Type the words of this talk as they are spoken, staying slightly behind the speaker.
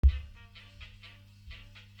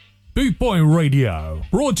Boot Boy Radio,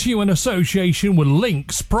 brought to you in association with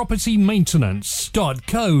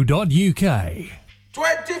linkspropertymaintenance.co.uk.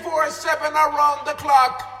 24/7 around the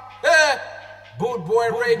clock. Boot Boy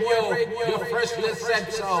Radio, your freshly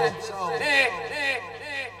said so.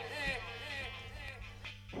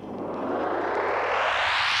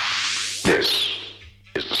 This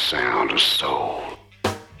is the sound of soul.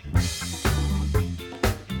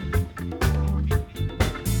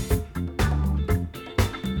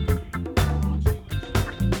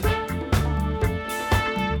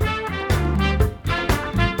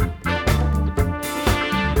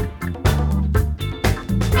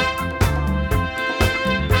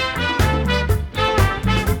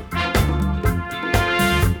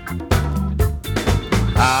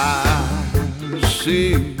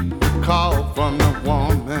 See a call from the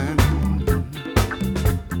woman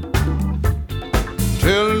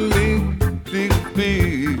telling me she's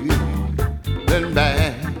feeling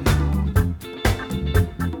bad.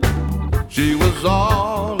 She was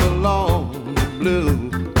all alone,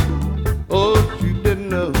 blue. Oh, she didn't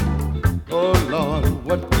know, oh Lord,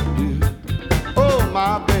 what to do. Oh,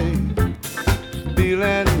 my baby,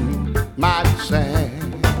 feeling mighty sad.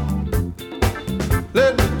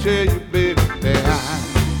 Let me tell you, baby, that I'm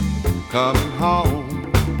coming home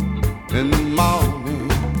in the morning.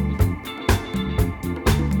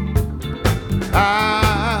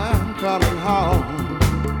 I'm coming home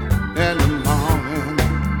in the morning.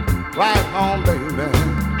 Right home, baby.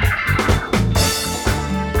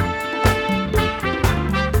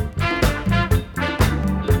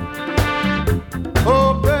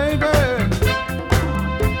 Oh, baby.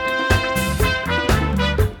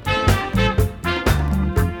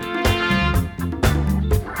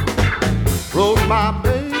 Wrote my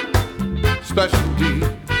baby specialty.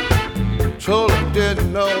 Told her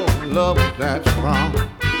didn't know love was that strong.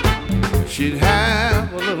 She'd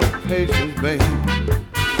have a little patience, baby.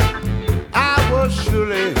 I was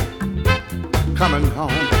surely coming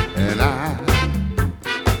home, and I'm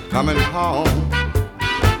coming home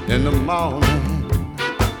in the morning.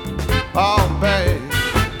 Oh, baby,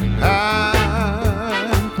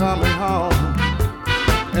 I'm coming home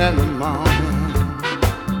in the morning.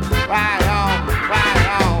 Right on, right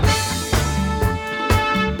on.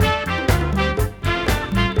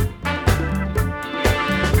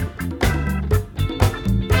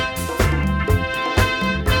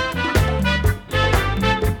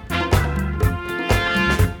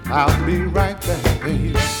 I'll be right back,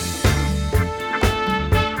 baby.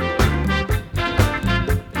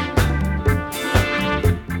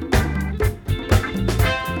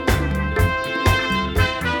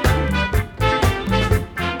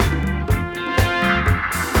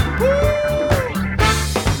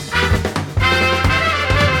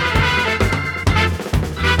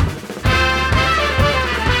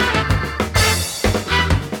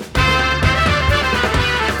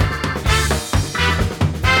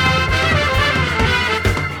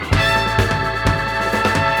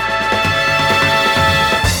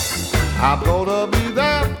 I'm gonna be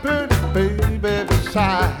that pretty baby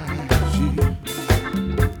beside you.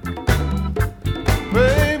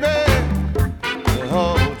 Baby, to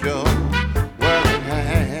hold your willing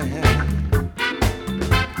hand.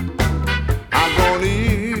 I'm gonna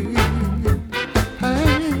eat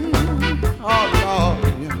pain all along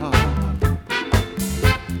your heart.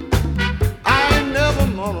 I ain't never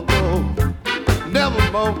gonna go, never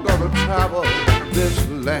more gonna travel this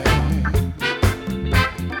land.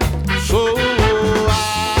 So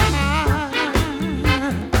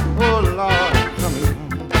oh Lord, coming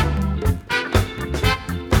home.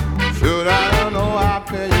 Should I know I'll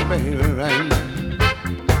tell you, baby, right now.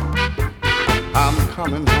 I'm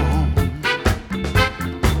coming home.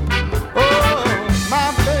 Oh,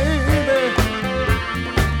 my baby,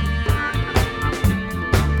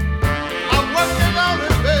 I'm working on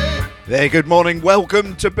it, baby. There, good morning.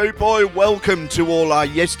 Welcome to Boot Boy. Welcome to all our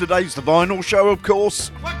yesterdays, the vinyl show, of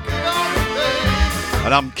course.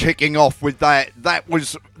 And I'm kicking off with that. That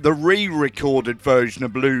was the re-recorded version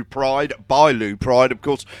of Lou Pride by Lou Pride, of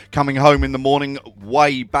course, coming home in the morning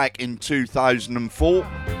way back in 2004.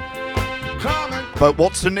 But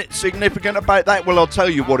what's significant about that? Well, I'll tell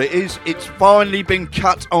you what it is. It's finally been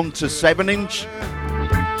cut onto 7-inch.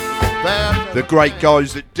 The great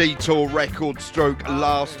guys at Detour Records stroke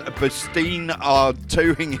Last Bastine are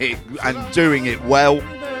doing it and doing it well.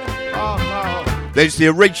 There's the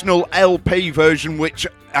original LP version, which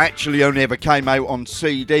actually only ever came out on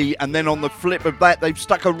CD, and then on the flip of that they've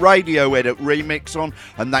stuck a radio edit remix on,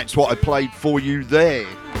 and that's what I played for you there.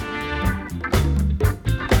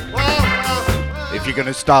 If you're going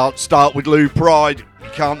to start with Lou Pride,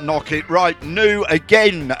 can't knock it. Right, New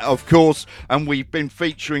Again, of course, and we've been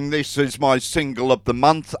featuring this as my single of the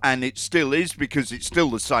month, and it still is because it's still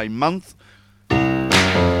the same month.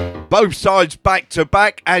 Both sides back to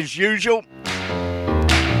back as usual.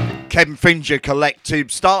 Kevin Finger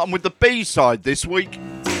Collective, starting with the B-side this week.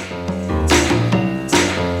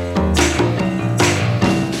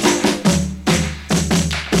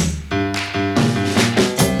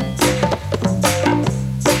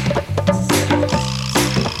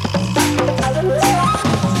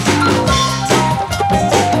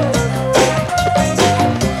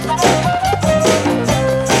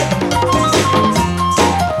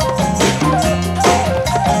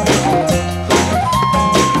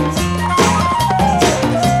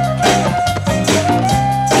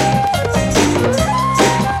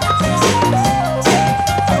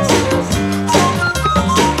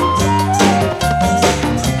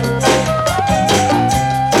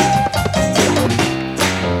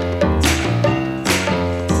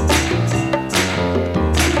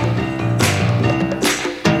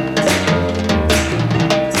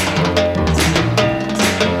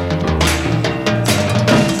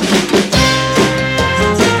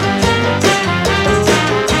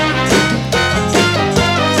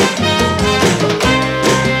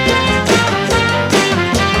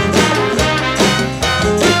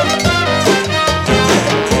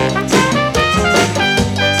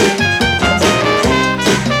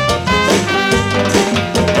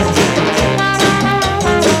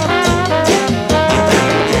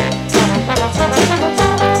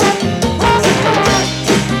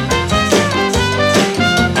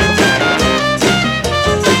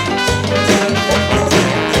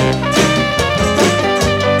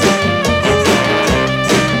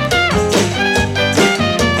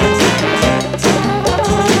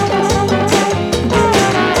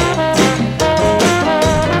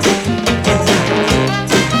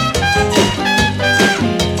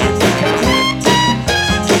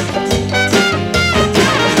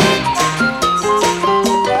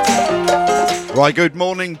 Right, good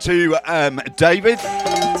morning to David.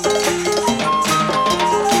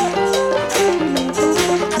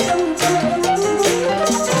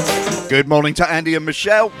 Good morning to Andy and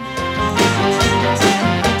Michelle.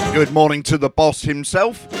 Good morning to the boss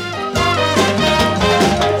himself.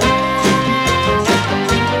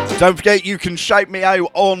 Don't forget you can shout me out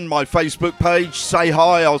on my Facebook page. Say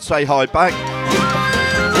hi, I'll say hi back.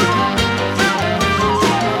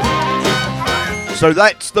 So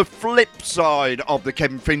that's the flip side of the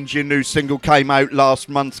Kevin Finger new single. Came out last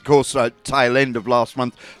month, of course, tail end of last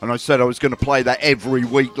month, and I said I was going to play that every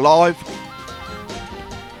week live.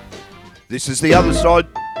 This is the other side,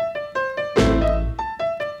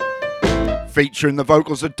 featuring the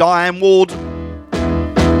vocals of Diane Ward.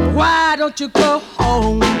 Why don't you go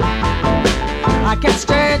home? I can't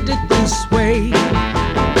stand it this way.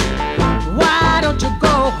 Why don't you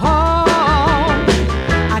go home?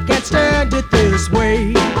 I can't stand it this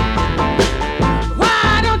way.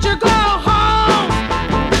 Why don't you go home?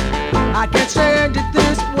 I can't stand it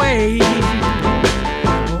this way.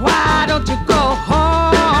 Why don't you go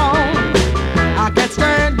home? I can't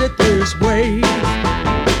stand it this way.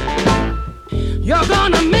 You're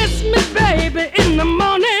gonna miss me, baby, in the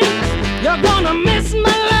morning. You're gonna miss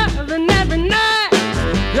my loving every night.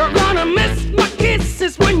 You're gonna miss my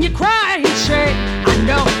kisses when you cry and shake. I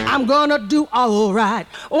know I'm gonna do alright.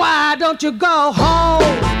 Why don't you go home?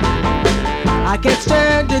 I can't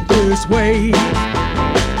stand it this way.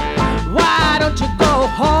 Why don't you go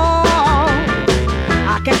home?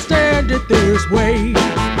 I can't stand it this way.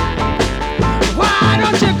 Why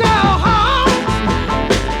don't you go home?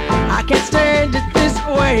 I can't stand it this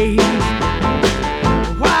way.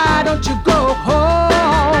 Why don't you go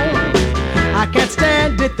home? I can't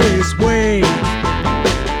stand it this way.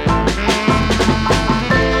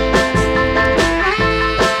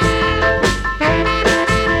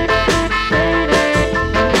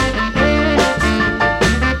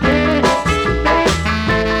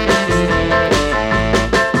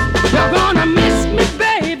 You're gonna miss me,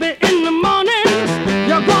 baby, in the morning.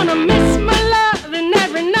 You're gonna miss my loving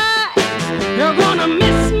every night. You're gonna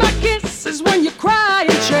miss my kisses when you cry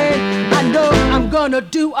and shake. I know I'm gonna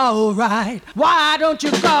do alright. Why don't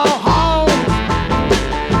you go home?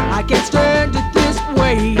 I can't stand it this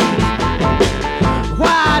way.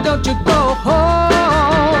 Why don't you go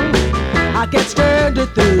home? I can't stand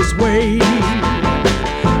it this way.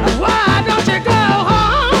 Why don't you go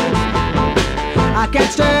home? I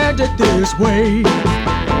can't stand it this way.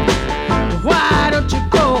 Why don't you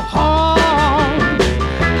go home?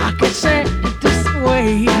 I can't stand it this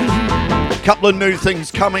way. Couple of new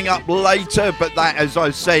things coming up later, but that, as I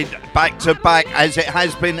said, back to back as it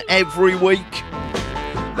has been every week.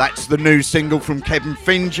 That's the new single from Kevin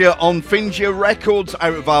Finja on Finja Records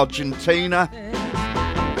out of Argentina.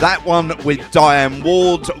 That one with Diane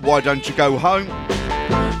Ward, Why Don't You Go Home?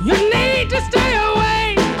 You need to stay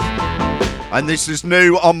away. And this is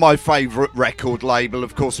new on my favourite record label,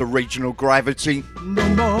 of course, Original Gravity. No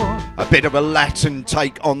more. A bit of a Latin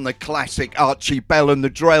take on the classic Archie Bell and the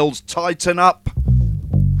Drells, Tighten Up.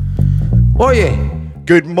 Oye,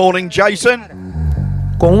 Good morning, Jason.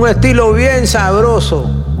 con un estilo bien sabroso.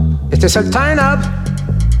 Este es el Tighten Up.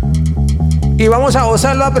 Y vamos a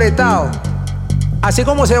gozarlo apretado. Así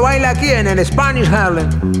como se baila aquí en el Spanish Harlem.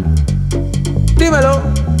 Dímelo.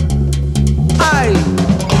 Ay.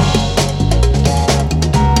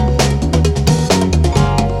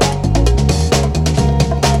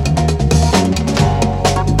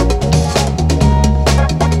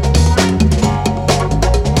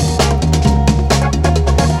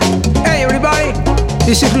 Hey everybody,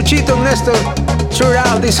 this is Luchito Nestor, straight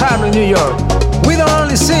out of this Harlem, New York. We don't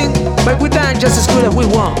only sing, but we dance just as good as we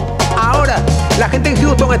want. Ahora, la gente en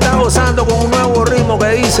Houston está gozando con un nuevo ritmo que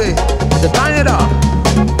dice The Turn It Up.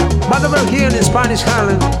 But over here in Spanish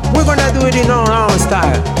Harlem, we're gonna do it in our own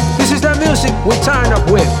style. This is the music we turn up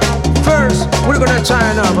with. First, we're gonna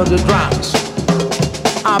turn up on the drums.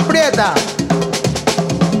 Aprieta.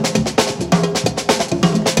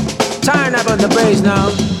 Turn up on the bass now.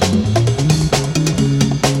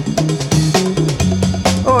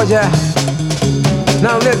 Oh yeah.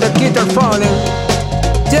 Now let the guitar fall in.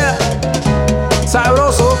 Yeah,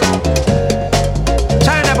 sabroso.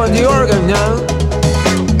 Turn up on the organ now.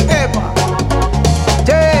 Epa.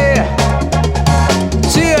 Yeah.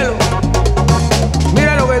 Cielo.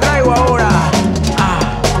 Mira lo que traigo ahora. Ah.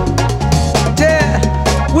 Yeah.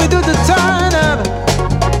 We do the turn up.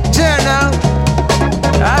 Yeah now.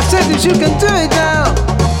 I said that you can do it now.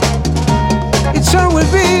 It sure will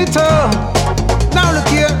be tough. Now look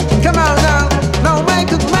here. Come on now. Now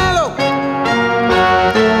make it mellow.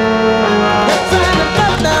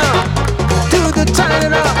 Turn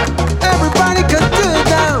it up, everybody can do it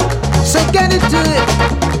now. So get into it,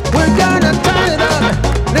 we're gonna turn it up.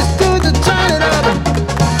 Let's do the turn it up.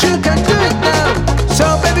 You can do it now,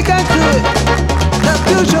 so baby can do it. Now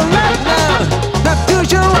do your left now, now do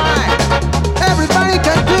your right. Everybody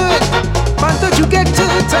can do it, but don't you get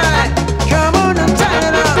too tight. Come on and turn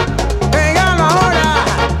it up. Pégalo ahora,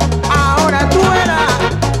 ahora tú eras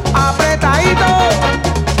apretadito.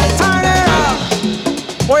 Turn it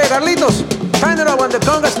up. Oye Carlitos. Turn it up on the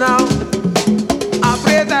congas now.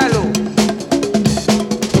 Apriétalo.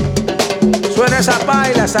 Suena esa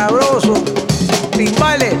paila, sabroso.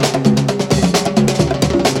 Timbales.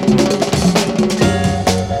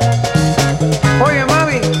 Oye,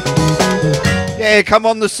 mami. Yeah, come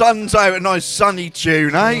on, the sun's out. A nice sunny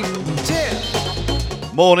tune, eh?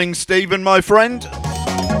 Yeah. Morning, Stephen, my friend.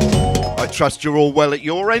 I trust you're all well at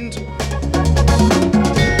your end.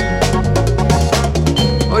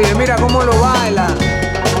 Oye, mira cómo lo baila.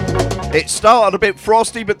 It started a bit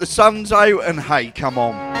frosty, but the sun's out, and hey, come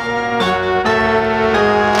on.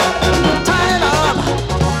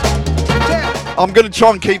 I'm going to try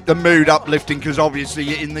and keep the mood uplifting because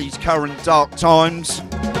obviously in these current dark times.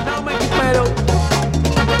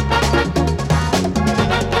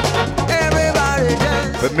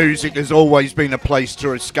 But music has always been a place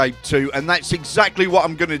to escape to, and that's exactly what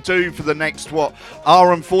I'm going to do for the next,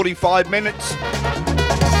 hour and 45 minutes.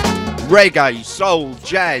 Reggae, soul,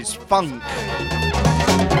 jazz, funk.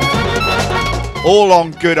 All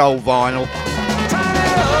on good old vinyl.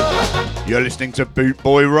 You're listening to Boot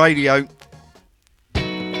Boy Radio.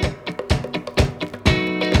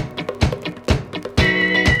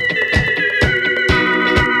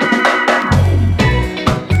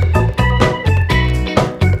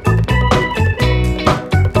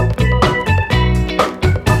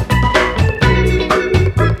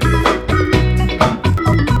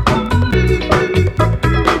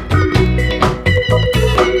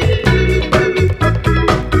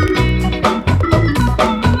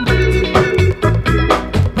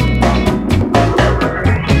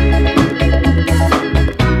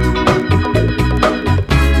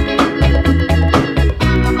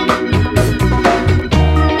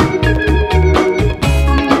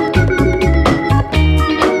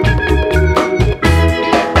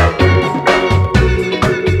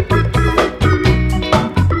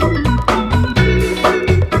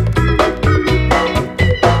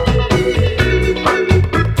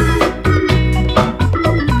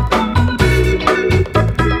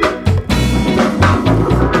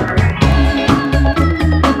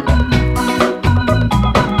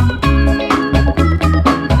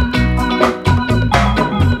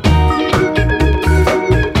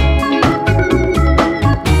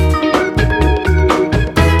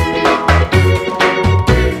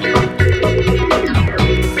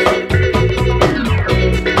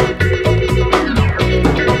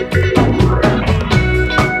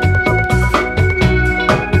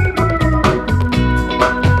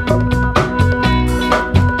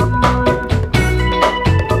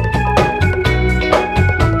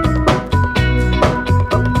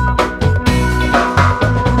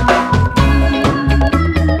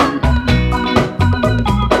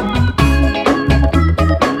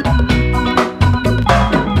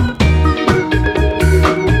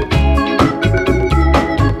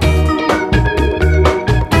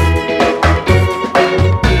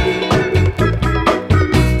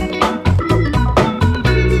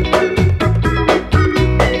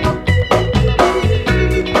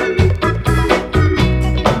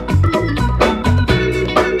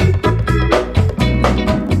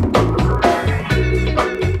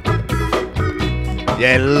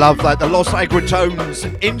 Yeah, love that. The Los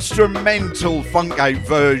Agritones instrumental funk-out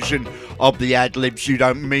version of the ad-libs You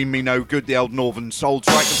Don't Mean Me No Good, the old Northern Soul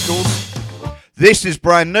track, of course. This is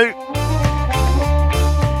brand new.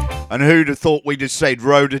 And who'd have thought we'd have said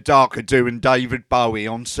Rhoda Darker doing David Bowie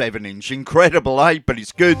on 7-inch? Incredible, eh? But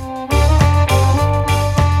it's good.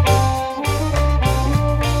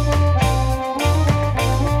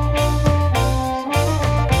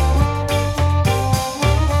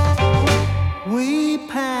 We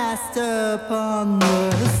passed upon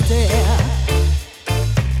the stair.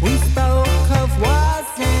 We spoke of was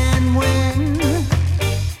and when.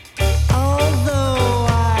 Although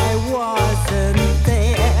I wasn't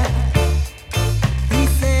there, he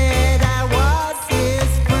said I was his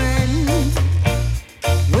friend,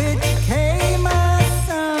 which came as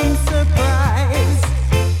some surprise.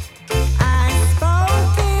 I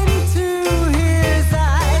spoke into his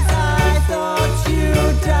eyes. I thought you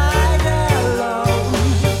died alone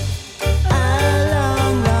a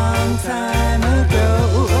long, long time ago.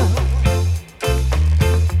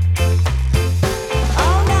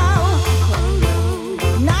 Oh no,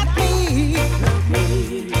 not me.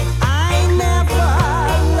 I never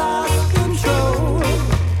lost control.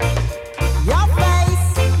 Your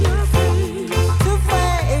face to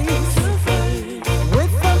face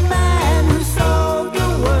with the man who sold the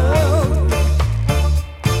world.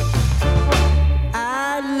 I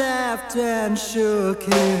laughed and shook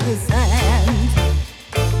his hand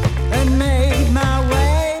and made my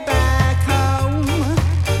way back home.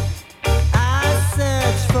 I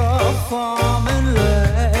searched for form and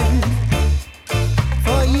learned.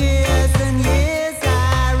 For years and years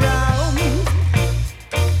I roamed.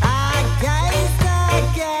 I gazed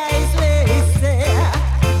there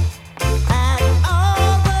at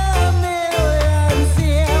all the millions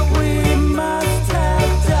here. We must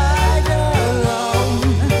have died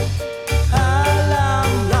alone a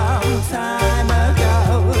long, long time ago.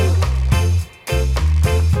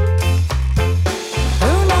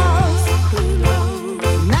 Who knows?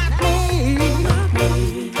 Not me.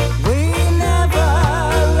 We never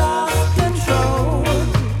lost control.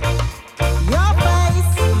 Your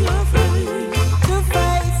face to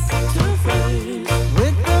face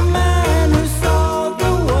with the man who sold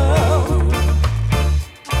the world.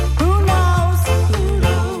 Who knows?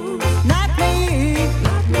 Not me.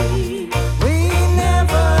 We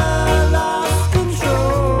never lost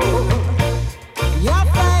control. Your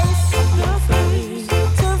face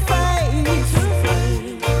to face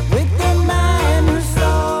with the man who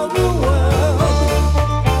sold the world.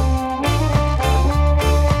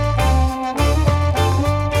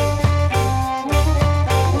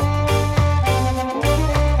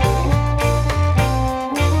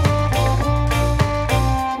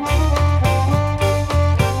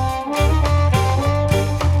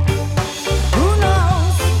 Who knows?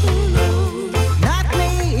 Not me.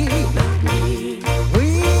 We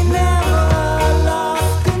never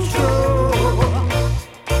lost control.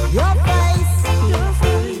 Your face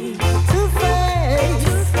to face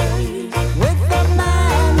with the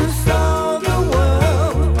man who sold the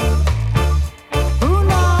world. Who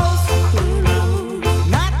knows?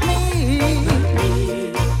 Not me.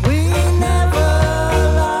 We never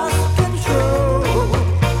lost control.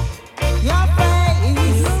 Your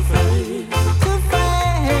face to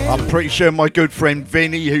face. I'm pretty sure my good friend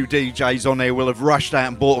Vinny, who DJs on there, will have rushed out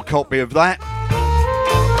and bought a copy of that.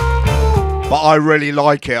 But I really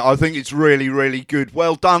like it. I think it's really, really good.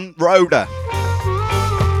 Well done, Rhoda.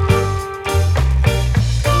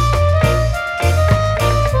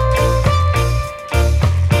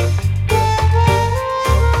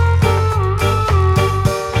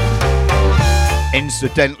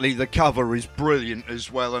 Incidentally, the cover is brilliant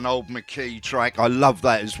as well, an old McKee track. I love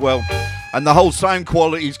that as well. And the whole sound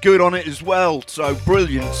quality is good on it as well, so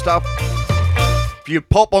brilliant stuff. If you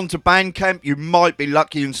pop onto Bandcamp, you might be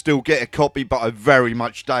lucky and still get a copy, but I very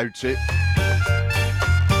much doubt it.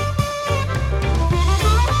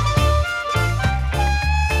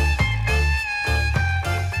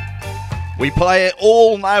 We play it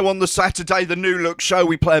all now on the Saturday, the New Look show.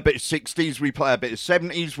 We play a bit of 60s, we play a bit of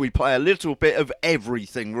 70s, we play a little bit of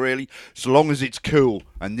everything, really, so long as it's cool.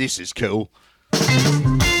 And this is cool.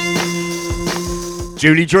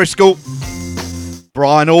 Julie Driscoll,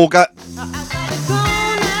 Brian Auger.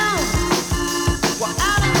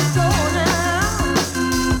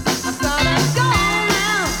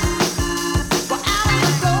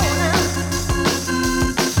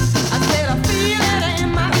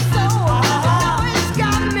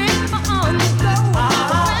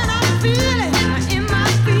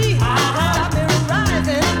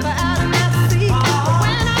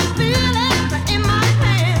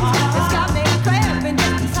 It's got me craving.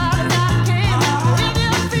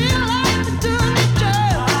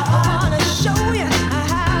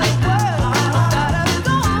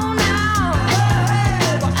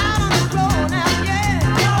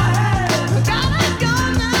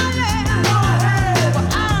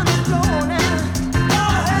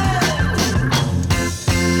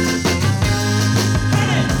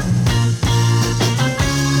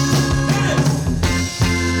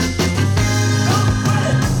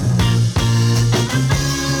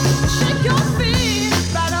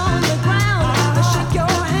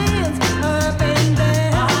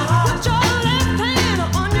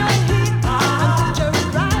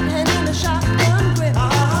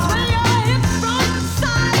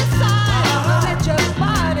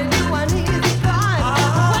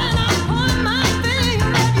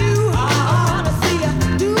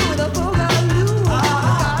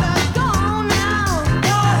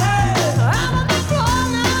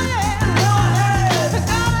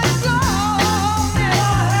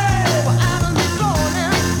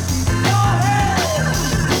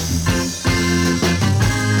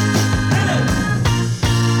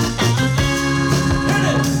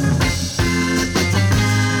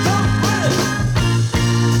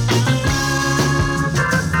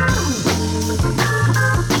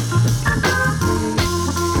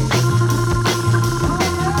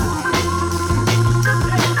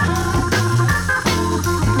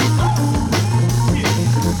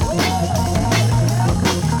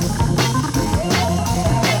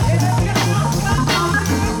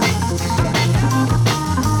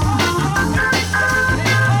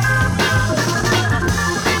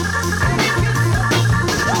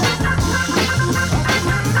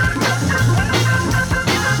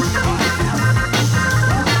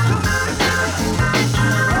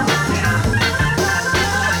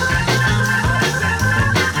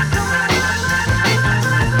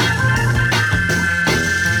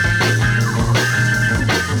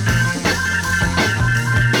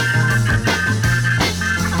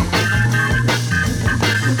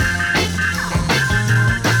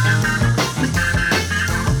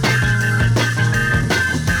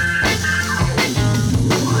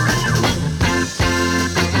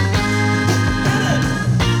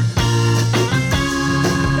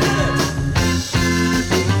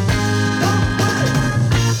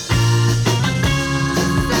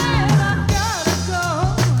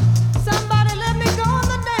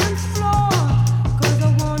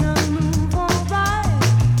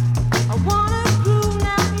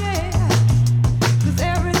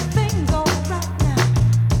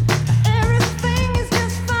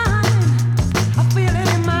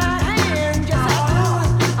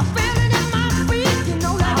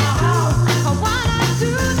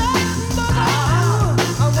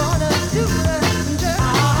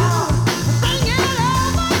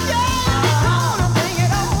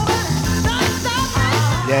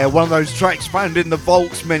 Yeah, one of those tracks found in the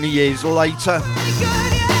vaults many years later.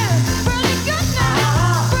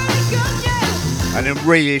 And then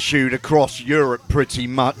reissued across Europe pretty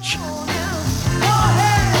much.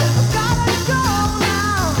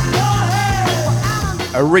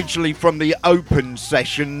 Originally from the Open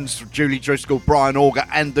sessions, Julie Driscoll, Brian Auger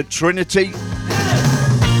and the Trinity.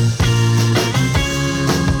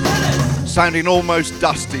 Sounding almost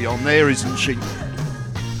dusty on there, isn't she?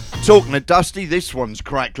 Talking of dusty, this one's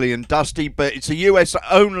crackly and dusty, but it's a US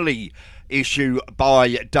only issue by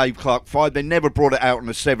Dave Clark 5. They never brought it out on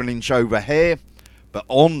a 7-inch over here, but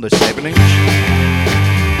on the 7-inch.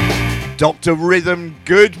 Dr. Rhythm,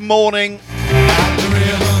 good morning. Dr.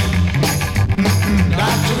 Rhythm.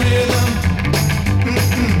 Dr. Rhythm.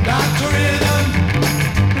 Dr. Rhythm.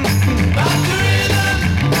 Dr. Rhythm.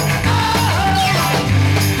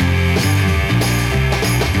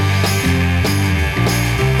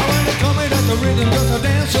 Oh, when they told me that the rhythm does a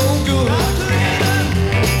dance so good. Dr. Rhythm.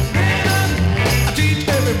 I teach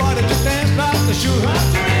everybody to dance like they should.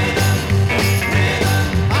 Dr. Rhythm.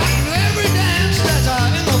 I can do every dance that's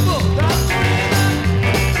in the book. Dr. Rhythm.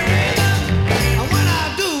 And when I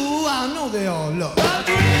do, I know they all love.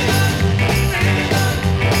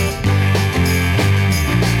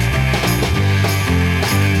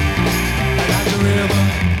 Dr. Rhythm,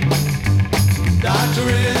 Dr.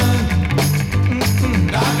 Rhythm,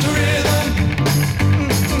 Dr. Rhythm,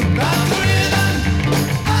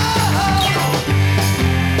 oh.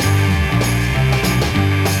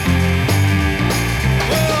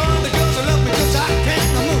 Well, the girls love me 'cause I can't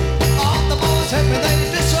move. All the boys help me, they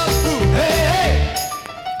disapprove. Hey, hey,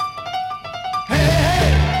 hey, hey.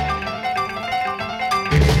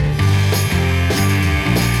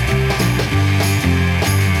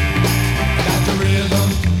 Dr. Rhythm.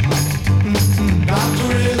 Dr.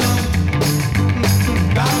 Rhythm,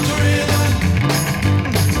 Dr. Rhythm,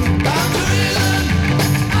 Dr. Rhythm,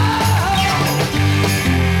 oh.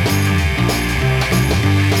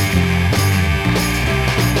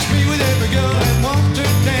 It's me with every girl that wants to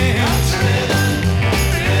dance. Dr. Rhythm,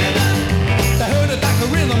 Rhythm. They heard it like a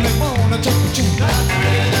rhythm, they wanna take a tune. Dr.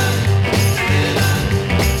 Rhythm, Rhythm.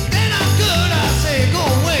 Then I'm good, I say go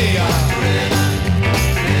away. Dr. Rhythm,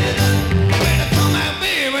 Rhythm. Better come out,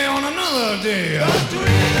 baby, on another day. Dr.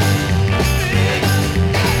 Rhythm, Rhythm.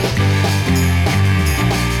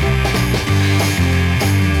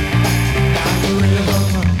 Dr.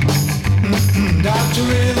 Rhythm, Dr.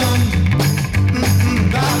 Rhythm,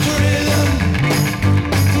 Dr. Rhythm,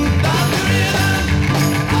 Dr. Rhythm,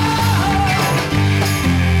 oh.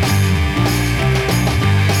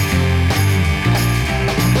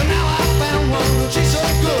 But now I found one, she's so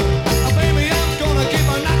good. Oh, baby, I'm gonna keep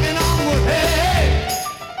her knocking on wood. Hey, hey.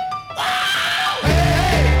 Wow. Hey,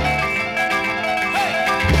 hey. Hey.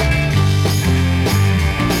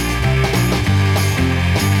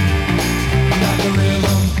 Dr.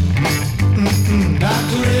 Rhythm,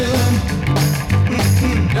 Dr. Rhythm,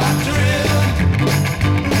 Dr. Rhythm,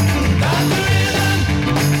 Dr. Rhythm,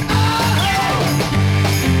 oh.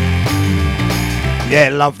 Yeah,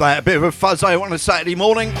 love that. A bit of a fuzz on a Saturday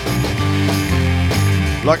morning.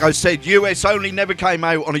 Like I said, US only, never came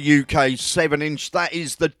out on a UK 7-inch. That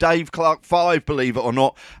is the Dave Clark 5, believe it or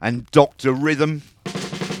not, and Dr. Rhythm.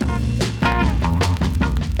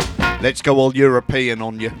 Let's go all European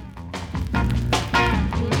on you.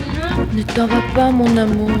 Ne t'en va pas, mon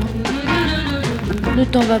amour. Ne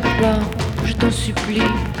t'en va pas, je t'en supplie.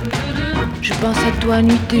 Je pense à toi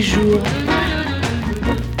nuit et jour.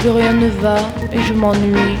 Plus rien ne va et je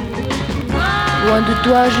m'ennuie. Loin de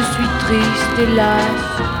toi, je suis triste, hélas.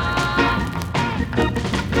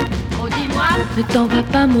 Ne t'en va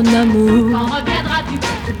pas, mon amour. Quand reviendras-tu?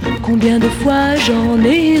 Combien de fois j'en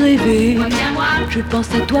ai rêvé. Reviens-moi. Je pense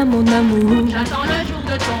à toi, mon amour. J'attends le jour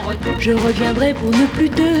de ton retour. Je reviendrai pour ne plus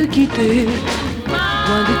te quitter.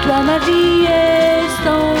 Loin de toi, ma vie est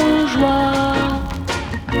sans joie.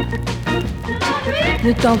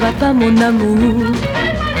 Ne t'en va pas, mon amour.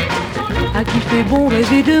 À qui fait bon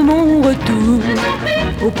rêver de mon retour.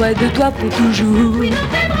 Auprès de toi pour toujours.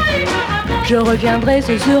 Je reviendrai,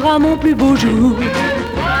 ce sera mon plus beau jour.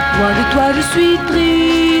 Loin de toi, je suis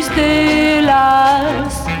triste,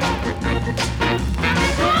 hélas.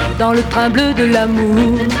 Dans le train bleu de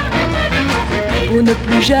l'amour, pour ne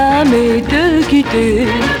plus jamais te quitter.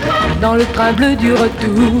 Dans le train bleu du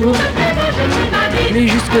retour, mais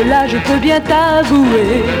jusque-là, je peux bien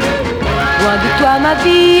t'avouer. Loin de toi, ma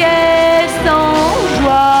vie est sans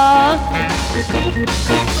joie.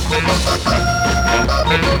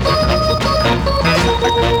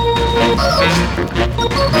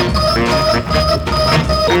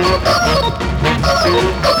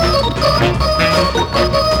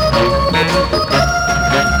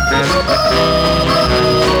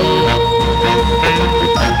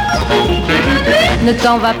 Ne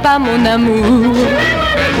t'en va pas mon amour,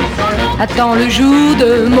 attends le jour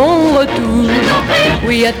de mon retour.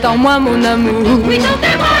 Oui, attends-moi mon amour,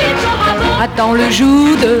 attends le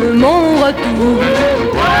jour de mon retour.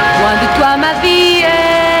 Loin de toi ma vie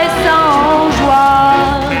est sans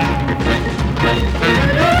joie.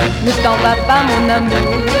 Ne t'en va pas mon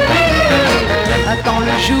amour, attends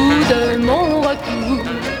le jour de mon retour.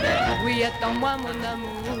 Oui, attends-moi mon amour.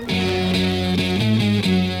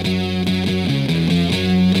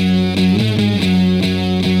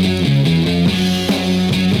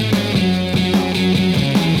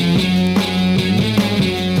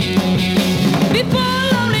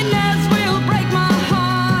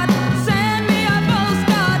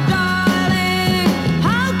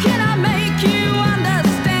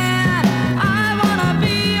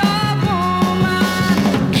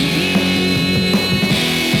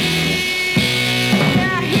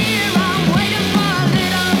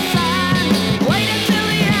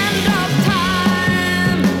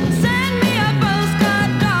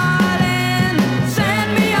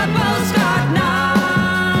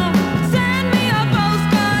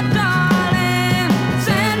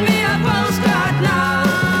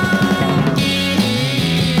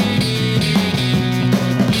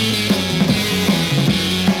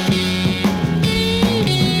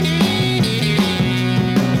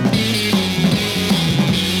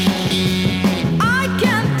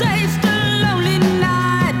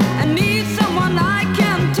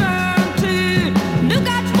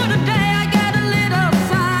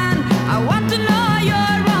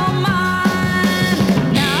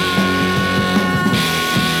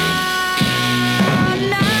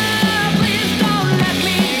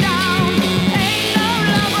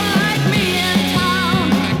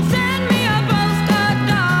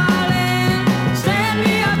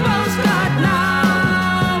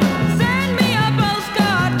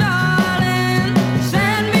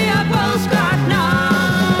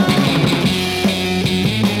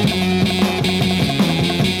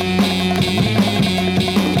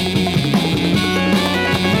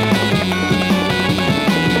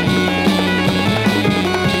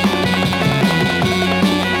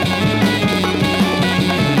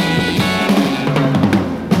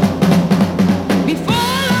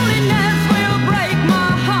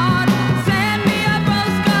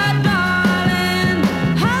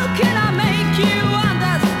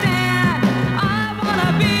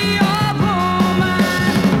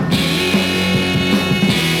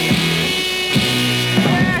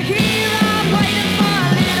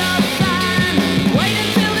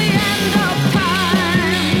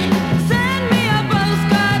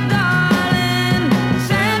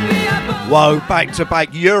 Whoa,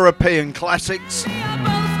 back-to-back European classics.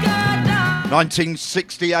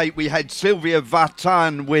 1968, we had Sylvia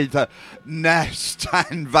Vartan with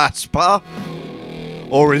Nastan Vaspa,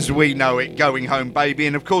 or as we know it, Going Home Baby.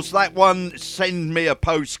 And of course that one, Send Me a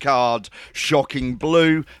Postcard, Shocking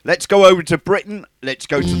Blue. Let's go over to Britain. Let's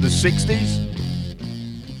go to the 60s.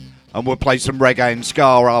 And we'll play some reggae and ska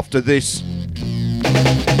after this.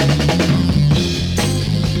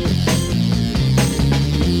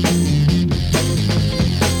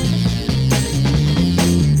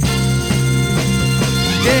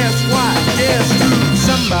 Guess what? Guess who?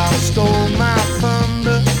 Somebody stole my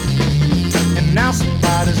thunder, and now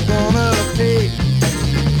somebody's gonna pay.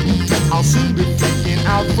 I'll soon be freaking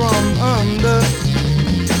out from under,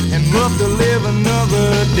 and love to live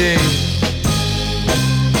another day.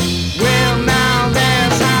 Well, now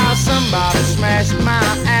that's how somebody smashed my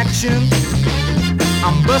action.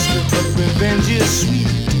 I'm busted, but revenge is sweet.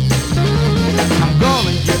 I'm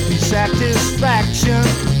gonna get me satisfaction.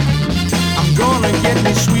 I'm gonna get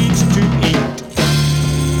me sweets to eat.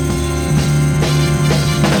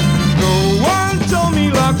 No one told me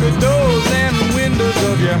lock the doors and windows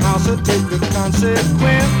of your house or take the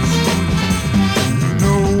consequence.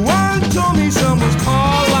 No one told me someone's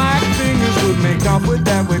paw-like fingers would make off with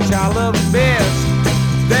that which I love best.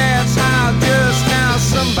 That's how just now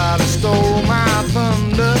somebody stole my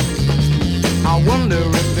thunder. I wonder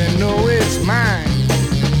if they know it's mine.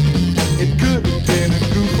 It could have been a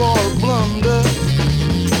goof or a blunder,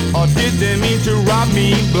 or did they mean to rob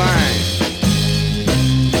me blind?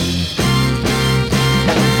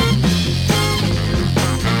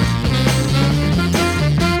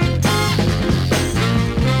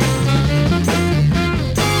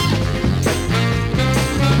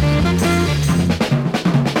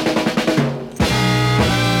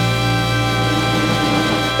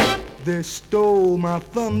 They stole my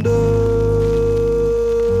thunder.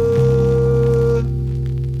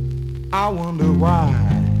 I wonder why.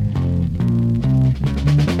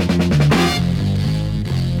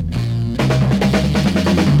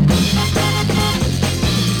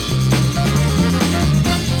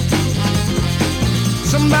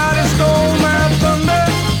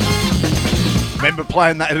 Remember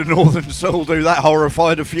playing that at a Northern Soul do? That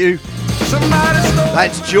horrified a few.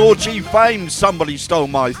 That's Georgie Fame, Somebody Stole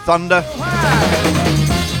My Thunder.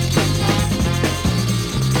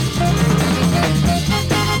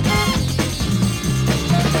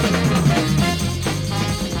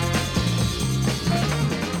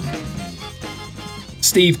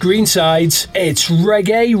 Steve Greenside's It's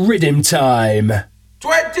Reggae Rhythm Time.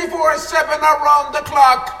 24/7 around the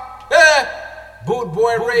clock. Eh? Boot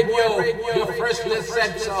Boy Radio, your freshly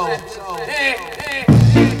said so.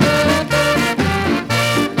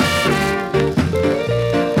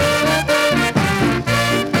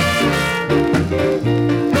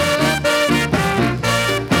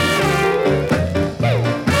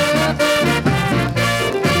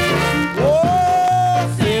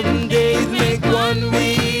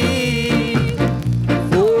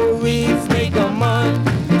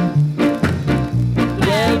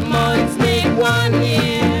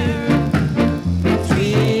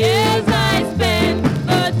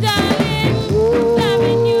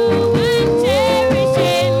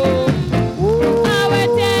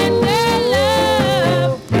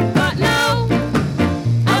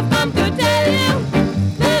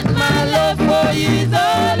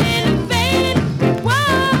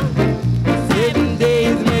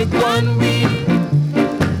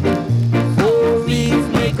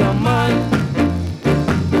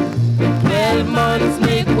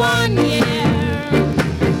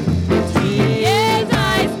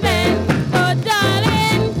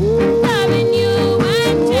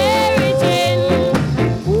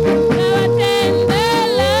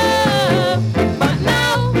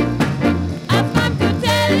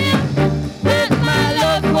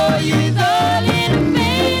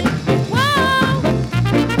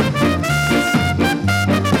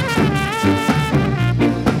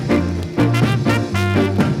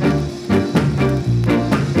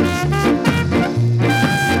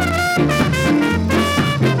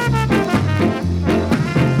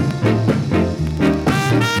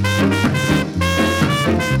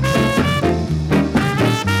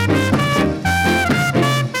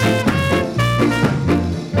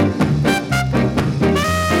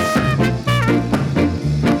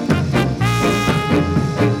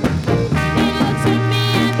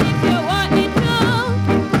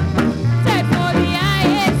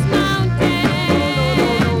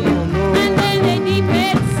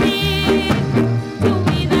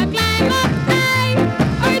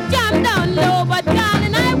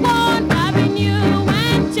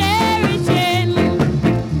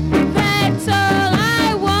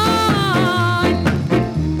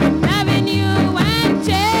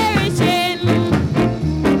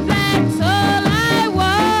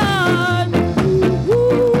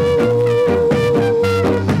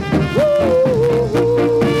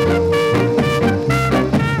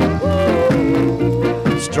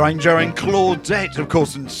 Stranger and Claudette, of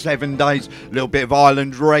course, in 7 days. A little bit of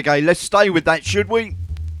island reggae. Let's stay with that, should we?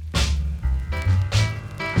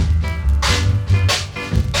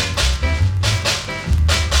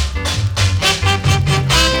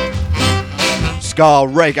 Ska,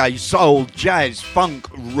 reggae, soul, jazz, funk,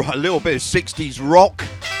 a little bit of 60s rock.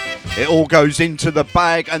 It all goes into the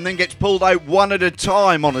bag and then gets pulled out one at a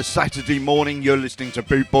time on a Saturday morning. You're listening to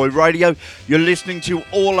Boot Boy Radio. You're listening to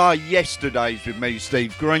All Our Yesterdays with me,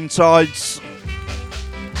 Steve Greensides.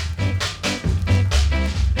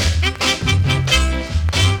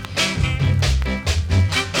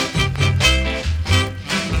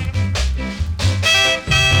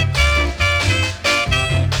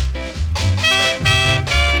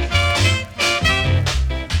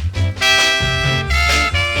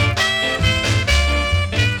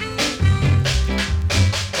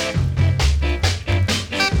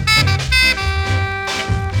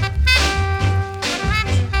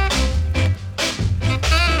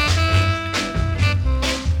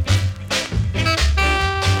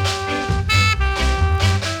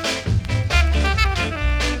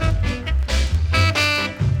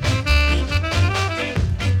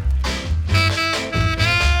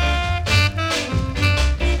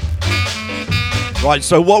 Right,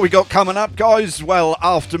 so what we got coming up, guys? Well,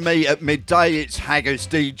 after me at midday, it's Haggis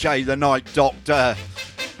DJ, the Night Doctor.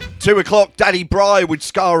 2 o'clock, Daddy Bry with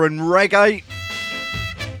Ska and Reggae.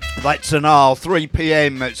 That's an hour. 3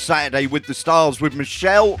 p.m. Saturday with the Stars with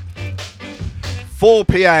Michelle. 4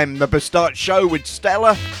 p.m. The Bastards Show with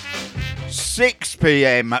Stella. 6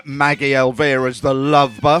 p.m. Maggie Elvira's The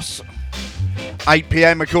Love Bus. 8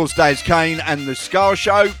 p.m. of course, Daz Kane and the Ska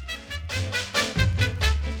Show.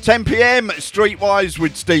 10 p.m. Streetwise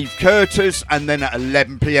with Steve Curtis, and then at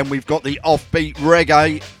 11 p.m. we've got the Offbeat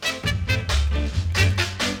Reggae.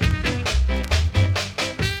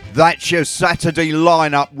 That's your Saturday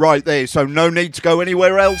lineup right there, so no need to go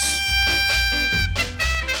anywhere else.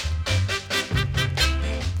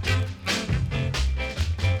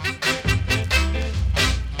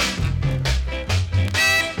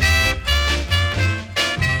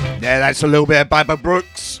 Yeah, that's a little bit of Baba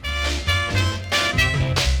Brooks.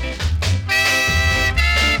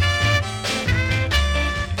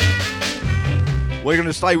 We're going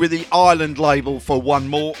to stay with the Island label for one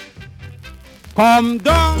more. Come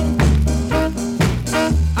down,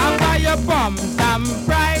 after your bum some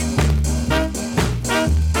pride,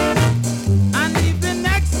 and leave the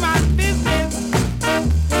next man's business,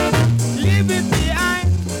 leave it behind.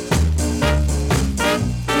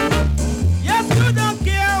 Yes, you don't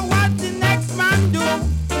care what the next man do.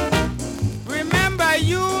 Remember,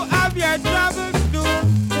 you have your troubles too.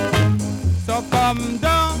 So come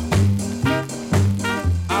down,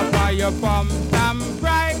 after your bum some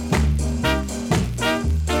pride.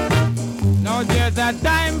 Now there's a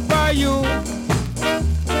time for you,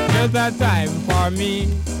 there's a time for me.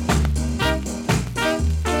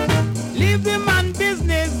 Leave the man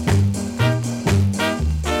business,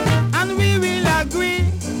 and we will agree.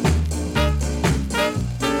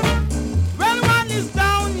 When one is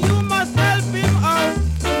down, you must help him out.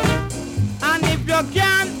 And if you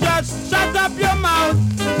can't, just shut up your mouth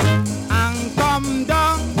and come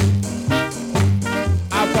down.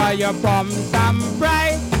 After your bums and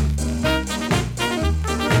bright.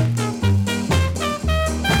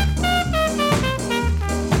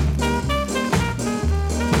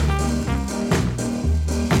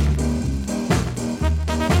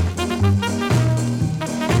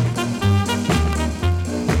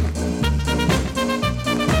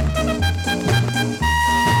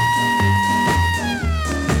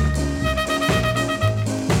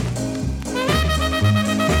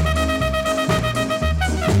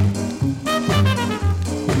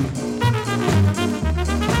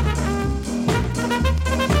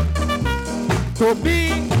 To be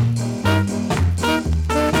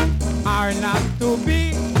or not to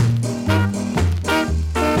be,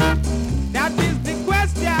 that is the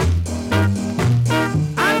question,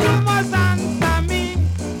 and you must answer me.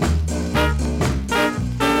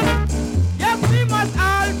 Yes, we must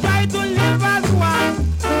all try to live as one.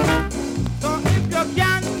 So if you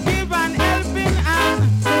can give an helping hand,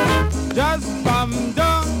 just come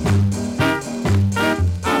down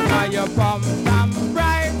after your bum and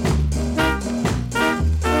bright.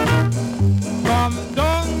 Come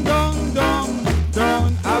down, down, down,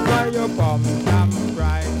 down, after your bum and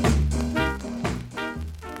bright.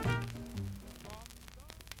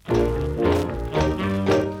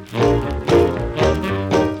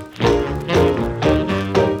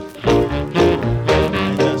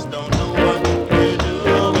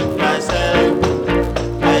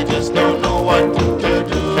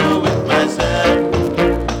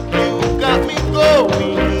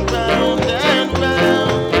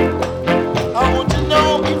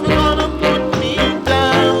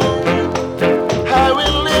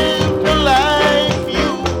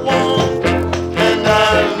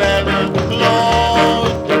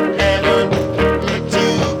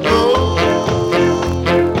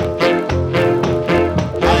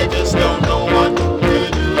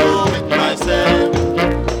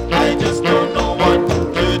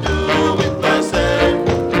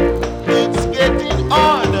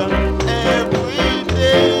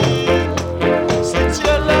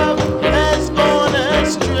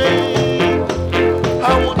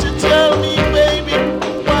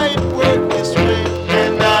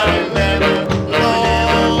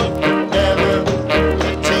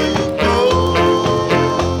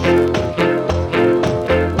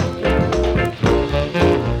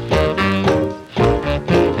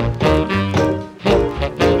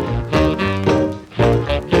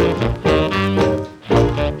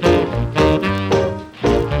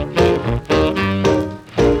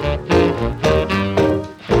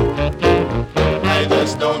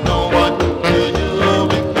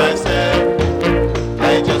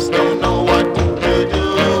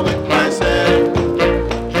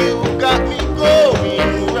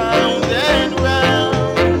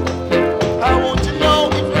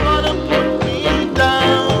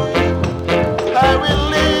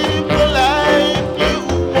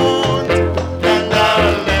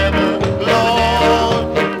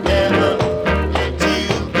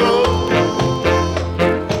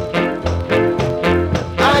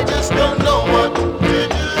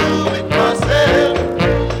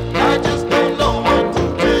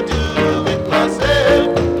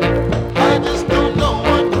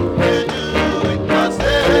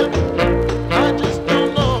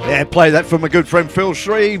 play that for my good friend Phil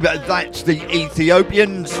Shree, but that's the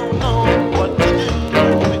Ethiopians.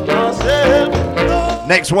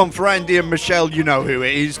 Next one for Andy and Michelle, you know who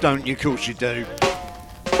it is, don't you? Of course you do.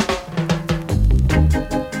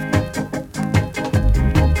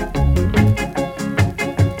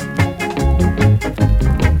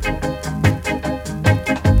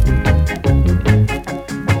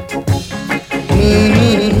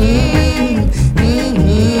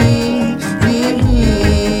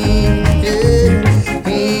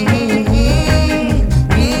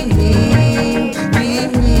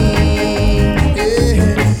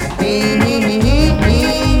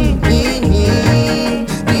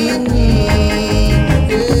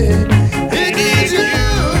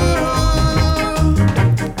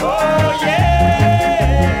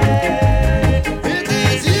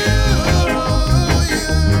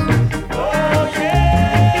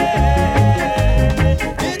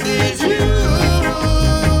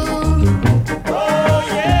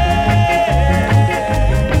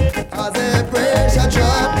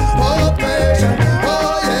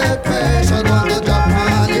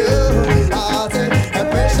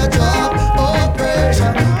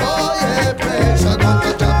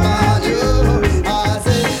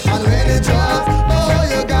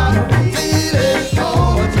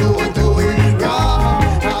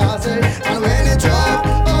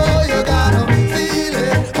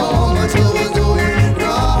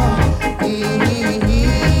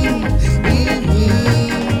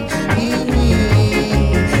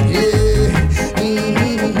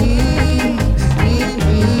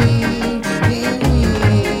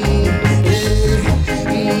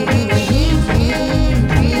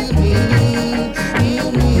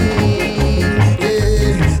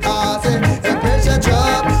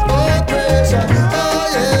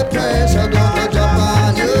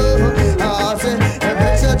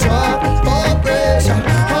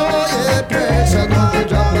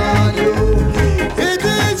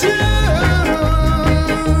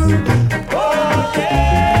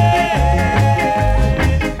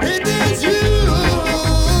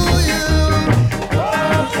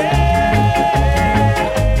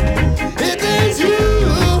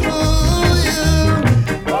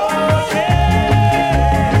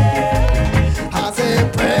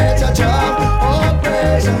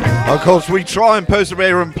 Of course, we try and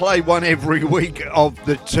persevere and play one every week of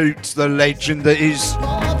the Toots, the legend that is.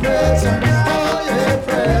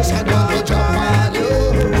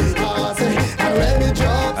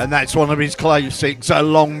 And that's one of his classics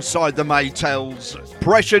alongside the Maytals.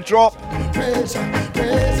 Pressure Drop.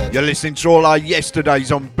 You're listening to all our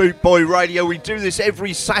yesterdays on Boot Boy Radio. We do this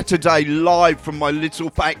every Saturday live from my little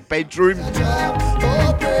back bedroom.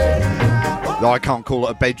 I can't call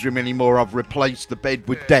it a bedroom anymore. I've replaced the bed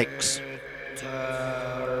with decks.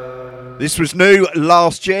 This was new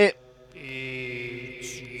last year.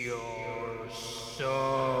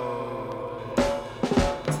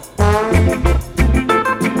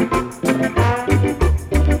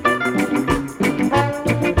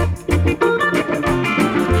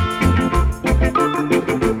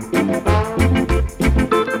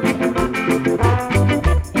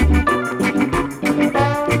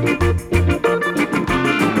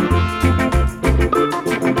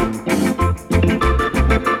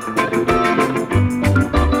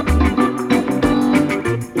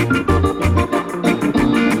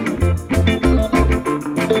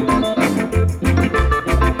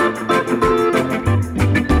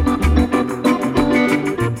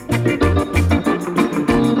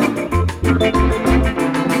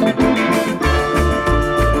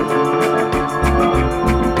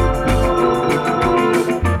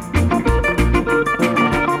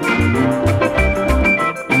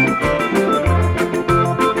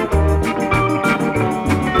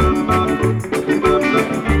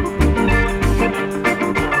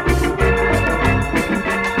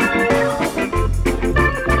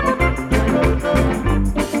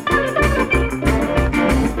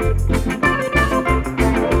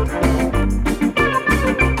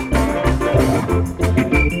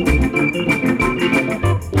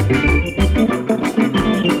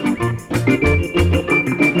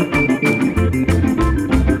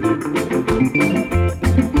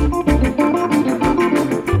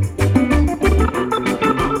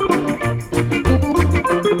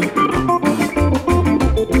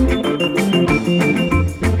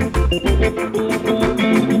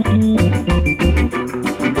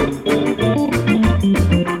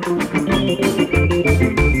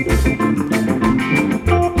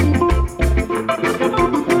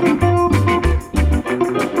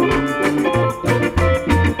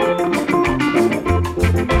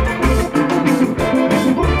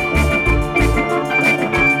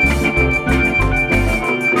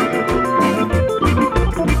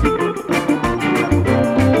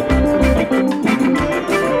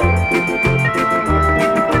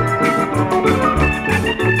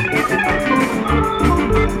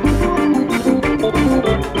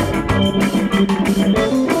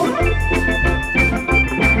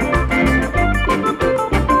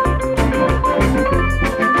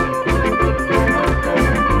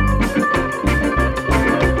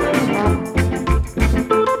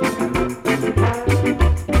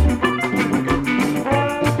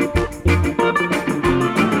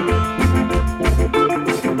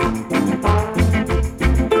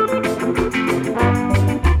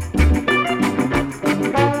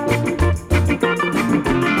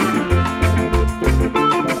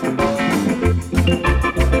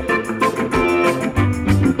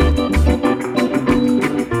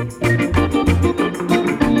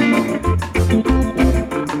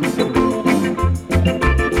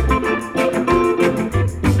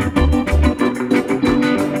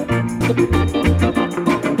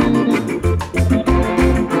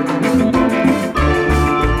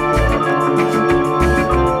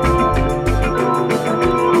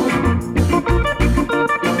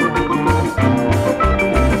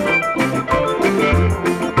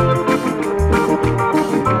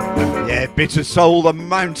 Bitter Soul, the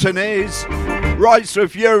Mountaineers. Right, so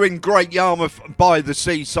if you're in Great Yarmouth by the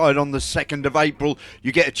seaside on the 2nd of April,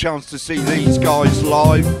 you get a chance to see these guys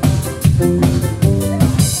live.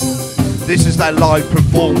 This is their live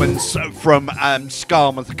performance from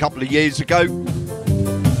Skarmouth a couple of years ago.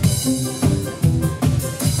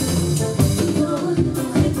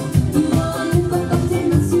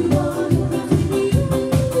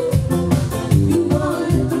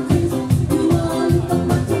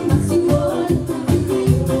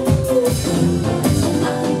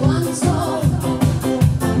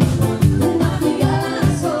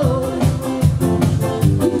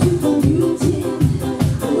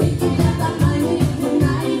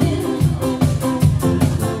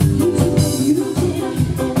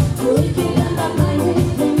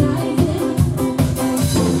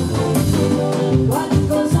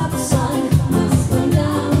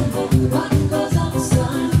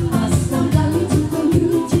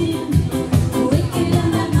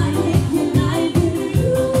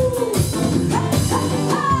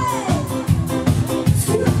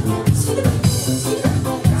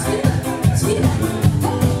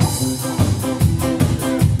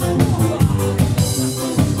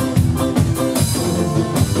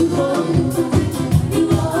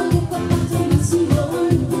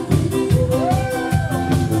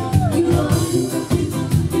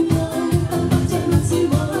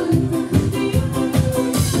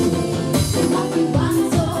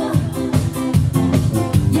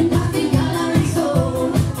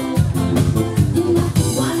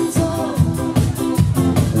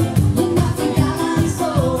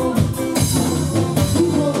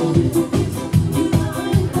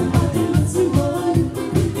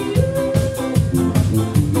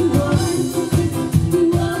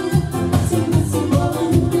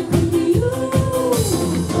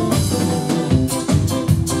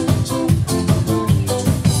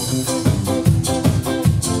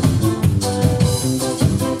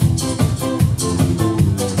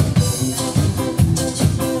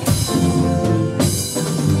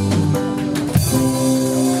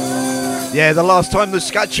 Yeah, the last time the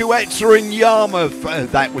Scatuettes were in Yarmouth,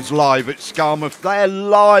 that was live at Skarmouth. They're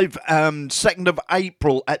live 2nd of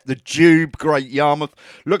April at the Jube, Great Yarmouth.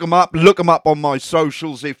 Look them up on my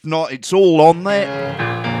socials. If not, it's all on there.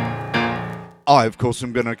 I, of course,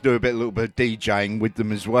 am going to do a little bit of DJing with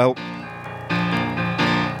them as well.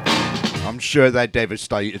 I'm sure they're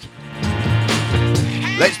devastated.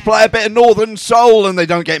 Let's play a bit of Northern Soul, and they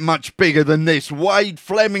don't get much bigger than this. Wade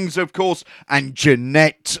Flemings, of course, and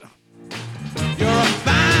Jeanette. You're a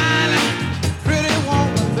fine, pretty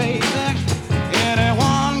woman, baby.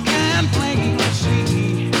 Anyone can plainly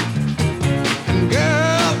see. And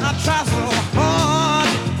girl, I try so hard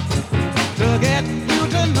to get you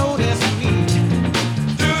to notice me.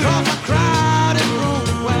 Cause a crowded room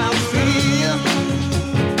when I see you,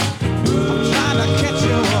 I'm trying to catch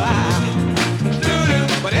your eye.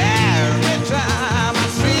 But every time I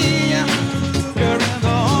see you, you're in the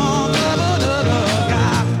arms of another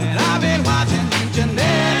guy. And I've been watching you,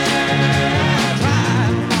 Jeanette,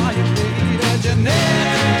 trying for you, baby, Jeanette.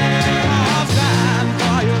 I'm trying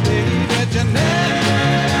for you, baby, Jeanette.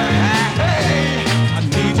 Hey, I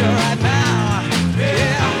need you right now.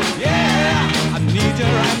 Yeah, yeah, I need you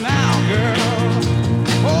right now, girl.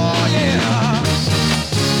 Oh, yeah.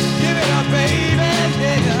 Give it up, baby,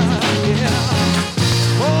 yeah, yeah.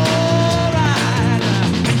 All right.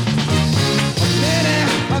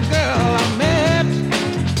 A girl I met,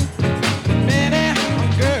 many a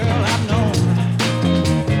girl I've known,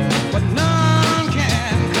 but none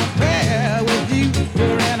can compare with you.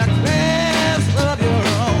 You're in a class of your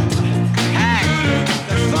own. Hey,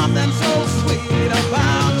 there's something so sweet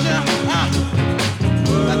about you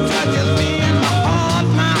that touches me in my heart,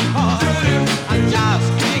 my heart. I just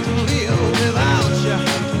can't live without you.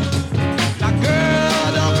 Now, girl,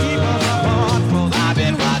 don't keep us apart, 'cause I've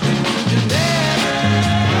been watching you, Jeanette.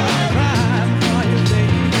 Crying for you,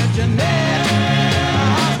 baby, Jeanette.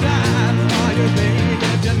 I'm crying for you, baby,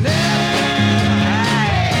 Jeanette.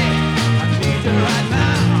 Hey, I need you right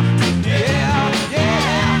now. Yeah,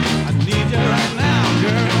 yeah, I need you right now,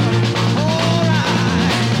 girl. All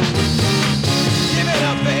right. Give it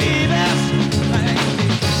up, baby.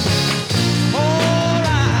 All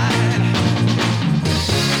right.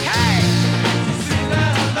 Hey. See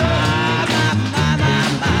that love,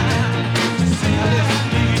 see this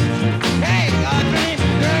need. Hey, a dream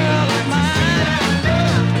girl like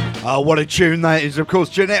mine. Oh, what a tune that is. Of course,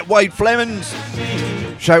 Jeanette Wade Flemings.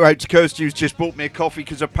 Shout out to Kirsty, who's just bought me a coffee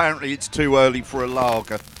because apparently it's too early for a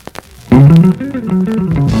lager.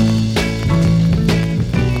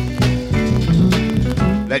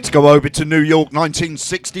 Let's go over to New York,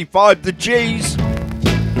 1965, the G's.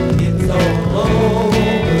 It's all over.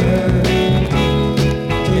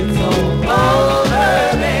 It's all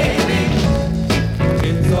over, baby.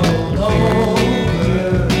 It's all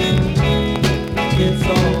over. It's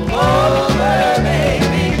all over,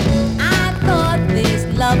 baby. I thought this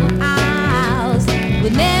love of ours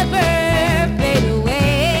would never fade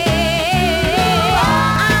away.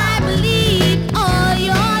 I believed all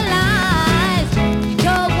your lies. You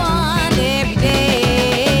told one every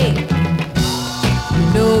day. You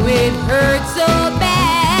know it hurt so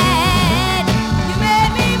bad. You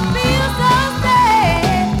made me feel so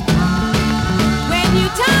sad. When you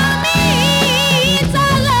tell me it's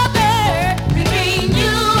all over between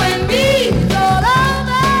you and me, it's all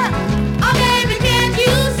over. Oh baby, can't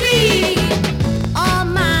you see? All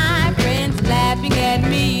my friends laughing at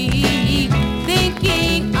me,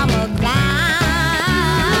 thinking I'm a clown.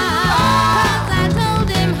 'Cause I told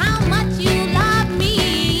them how much you love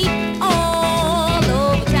me all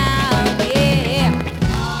over town, yeah.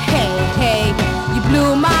 Hey, hey, you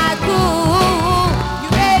blew my cool. You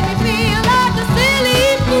made me feel like a silly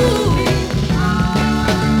fool.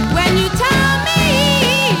 When you tell me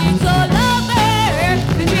it's all over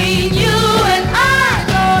between you and I,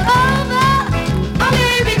 it's all over. Oh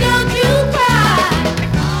baby, don't you cry.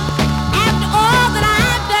 After all that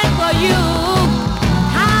I've done for you,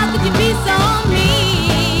 how could you be so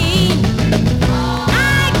mean? I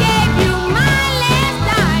gave you my last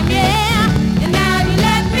time, yeah, and now you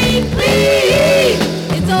let me bleed.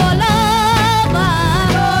 It's all over.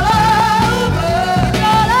 It's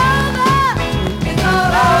all over. It's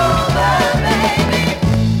all over, baby.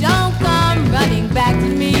 Don't come running back to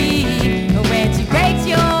me when she breaks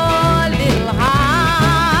your little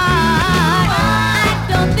heart. I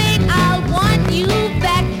don't think I'll want you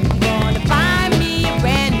back. You're gonna find me a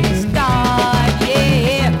brand new start,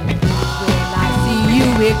 yeah. When I see you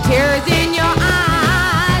with tears in your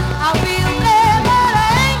eyes, I'll feel bad, but I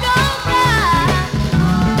ain't gonna cry.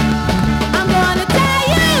 I'm gonna tell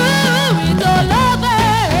you it's all over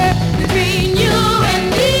between you and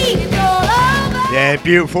me. It's all over Yeah,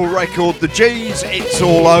 beautiful record, the G's. It's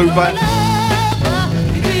all over.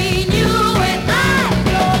 between you and I.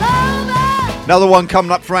 It's all over. Another one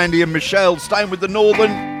coming up for Andy and Michelle, staying with the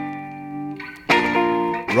Northern.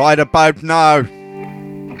 Right about now.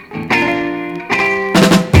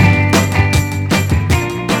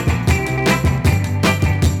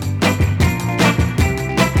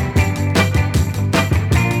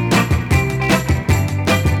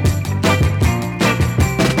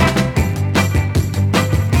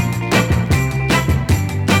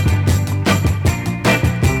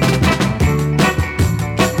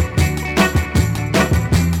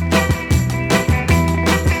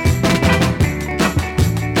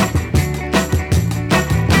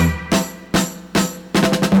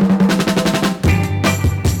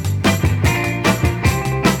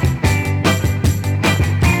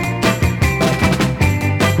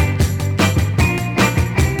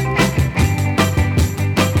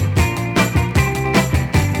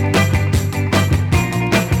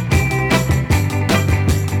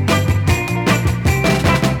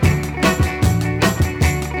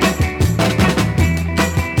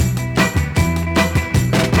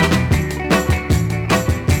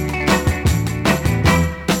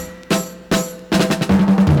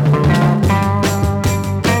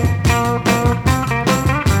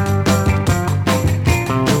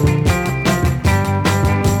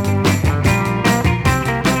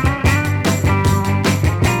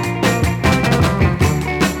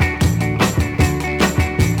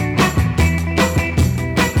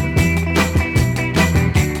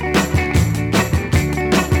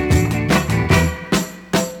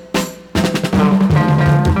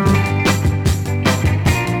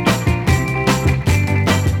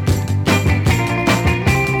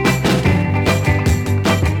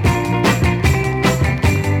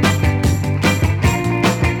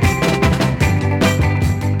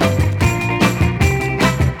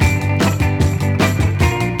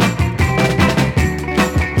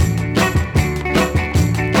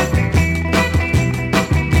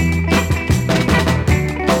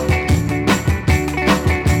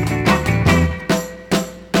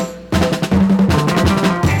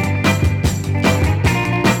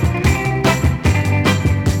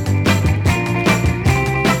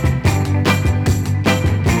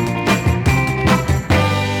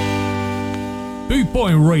 Boot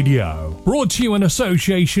Boy Radio, brought to you in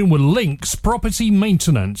association with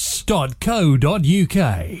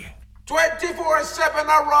linkspropertymaintenance.co.uk. 24/7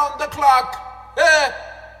 around the clock.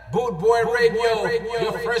 Boot Boy Radio,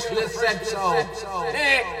 your freshly said so.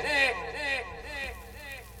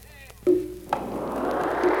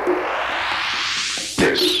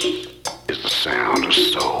 This is the sound of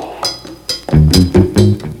soul.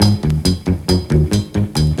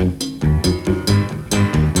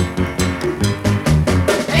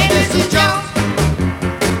 Hey, Mrs. Jones,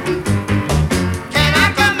 can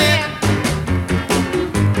I come in?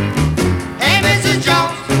 Hey, Mrs.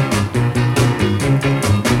 Jones,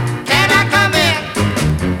 can I come in?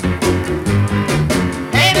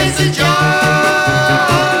 Hey, Mrs. Jones,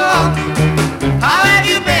 how have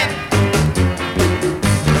you been?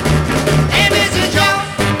 Hey, Mrs. Jones,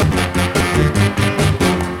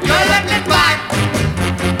 you're looking fine.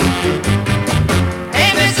 Hey,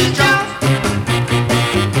 Mrs. Jones,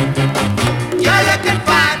 you're looking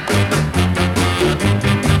fine.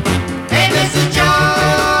 Hey, Mrs. Jones,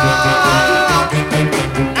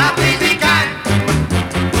 now please be kind.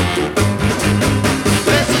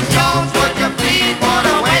 Mrs. Jones, would you please put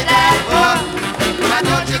away that book? Why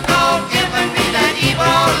don't you go giving me that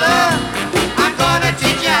evil look? I'm gonna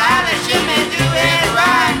teach you how to shimmy, do it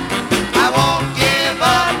right. I won't give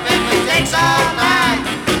up if it takes all night.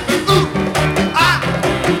 Ooh, ah,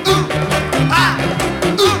 ooh, ah,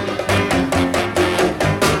 ooh.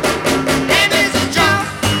 Hey, Mrs. Jones,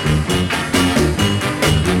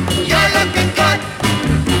 you're looking good.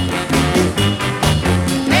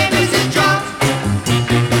 Hey, Mrs. Jones,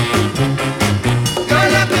 you're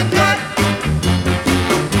looking good.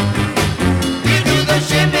 You do the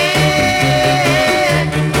shimmy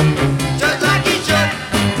just like you should.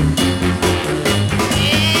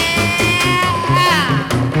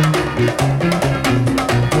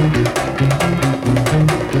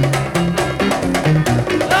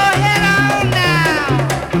 Go ahead on now.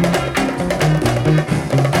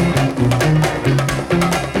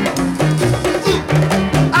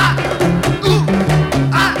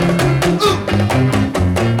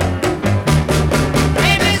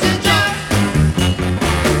 Hey, Mrs. Jones,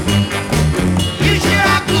 you sure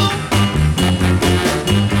are cool.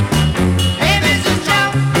 Hey, Mrs.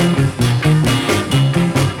 Jones,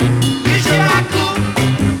 you sure are cool.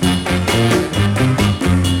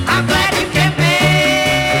 I'm glad you kept me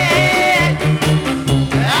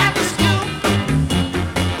after school.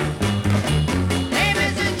 Hey,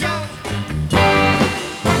 Mrs. Jones.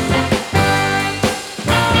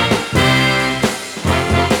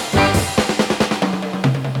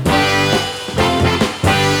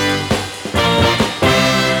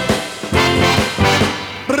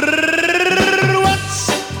 Once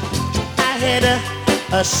I had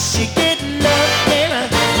a secret love affair.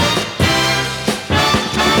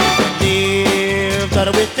 Lived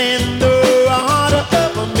within the heart of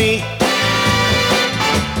me.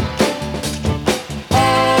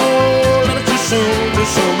 All too soon to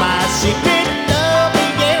show my secret love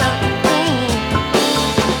began.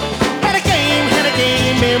 Had a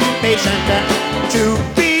game, impatient to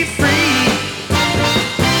be free.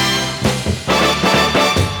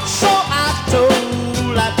 So I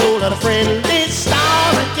told her a friendly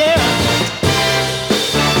story, yeah.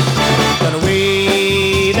 The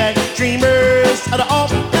way that dreamers are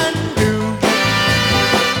often do.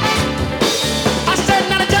 I said,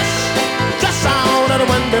 now just how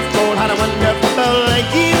wonderful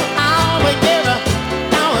you are, yeah.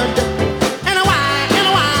 And why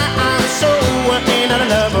I'm so in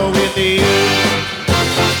love with you.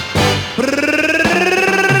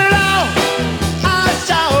 I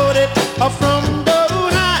shouted from the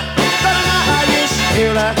high, but I just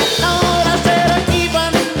hear I said,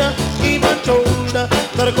 even told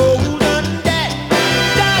the golden dad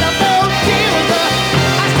that I felt killed.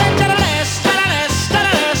 I said,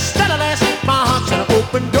 last, my heart's an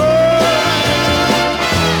open door.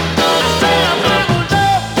 I said, my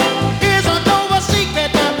love isn't no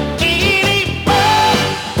secret anymore.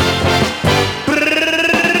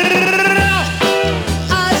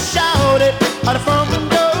 I shouted from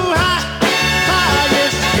the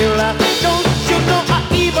highest hill. Don't you know I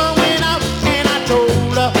even went out and I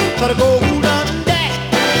told her the golden dad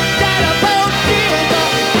that I felt killed.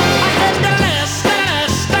 I said,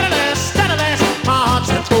 last, my heart's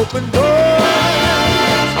an open door.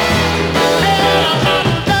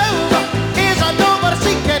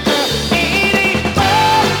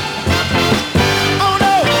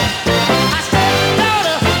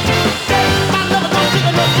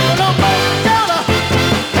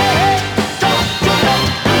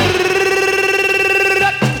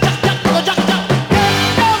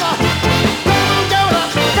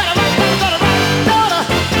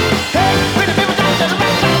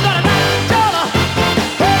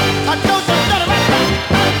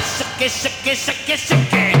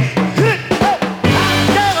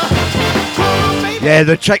 Yeah,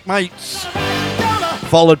 the Checkmates.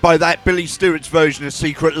 Followed by that Billy Stewart's version of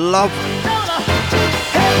Secret Love.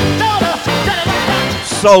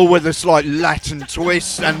 soul with a slight Latin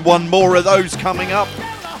twist, and one more of those coming up.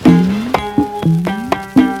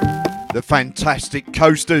 The fantastic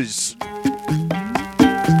Coasters.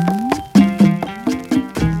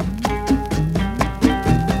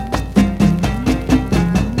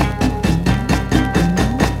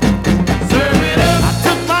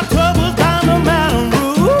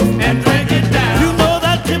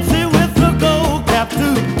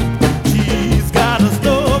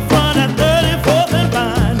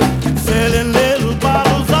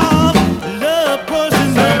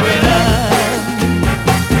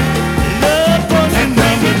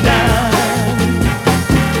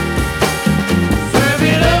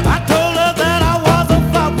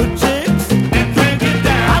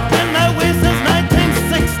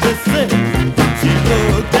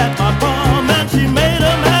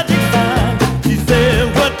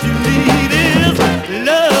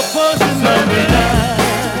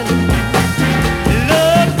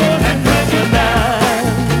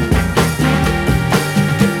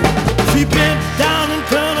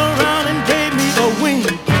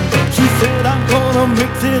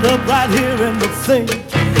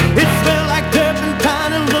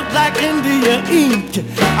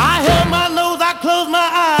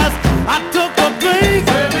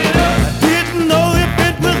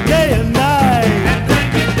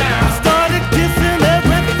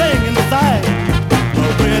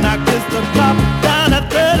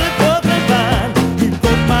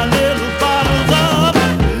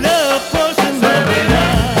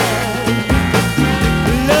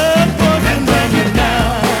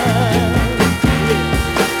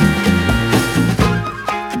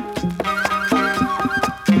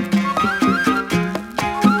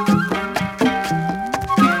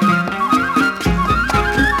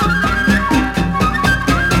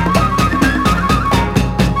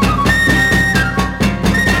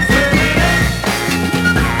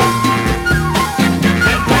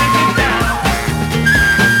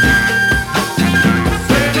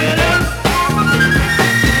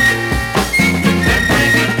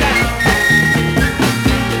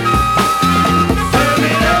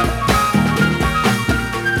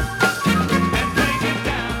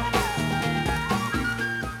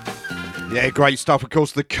 Great stuff, of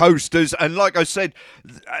course, the Coasters. And like I said,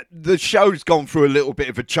 the show's gone through a little bit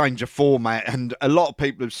of a change of format, and a lot of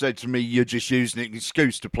people have said to me, you're just using an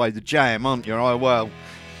excuse to play the jam, aren't you? Oh, well,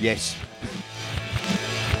 yes.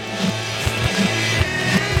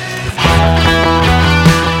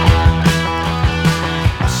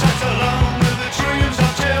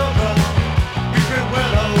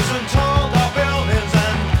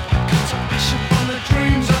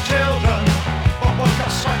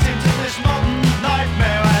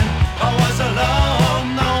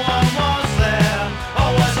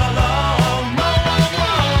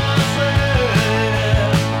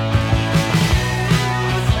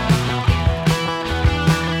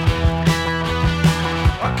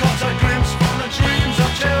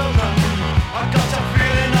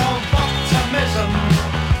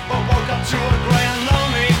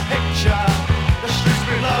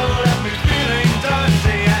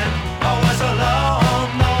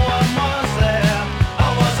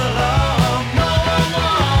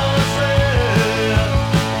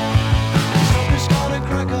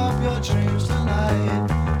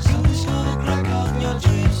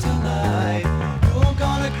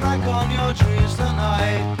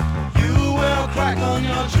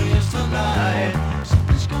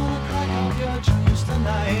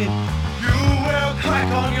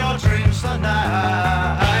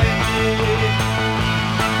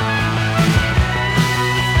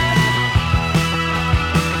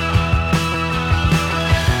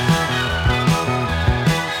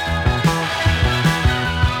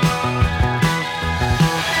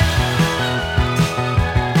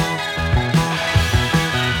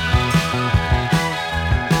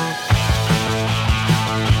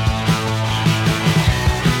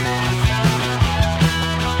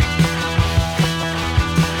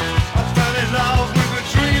 I fell in love with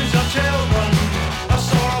a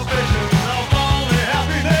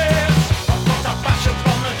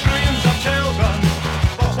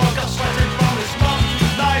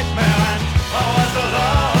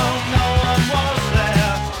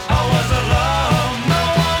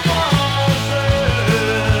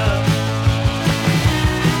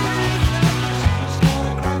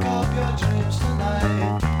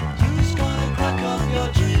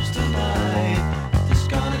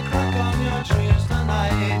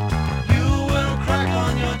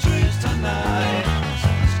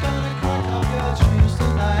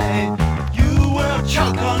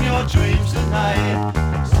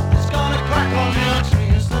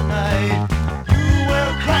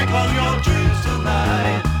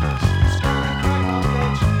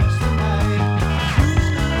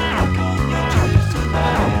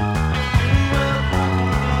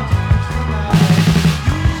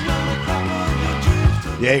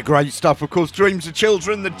Yeah, great stuff. Of course, Dreams of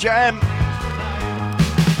Children, The Jam.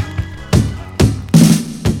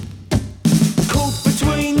 Caught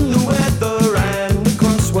between the weather and the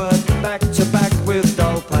crossword, back to back with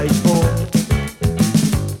dull page 4.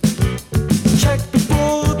 Check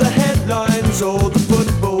before the headlines or the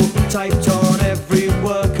football, taped on every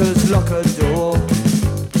worker's locker door.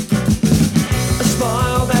 A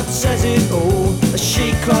smile that says it all as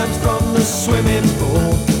she climbs from the swimming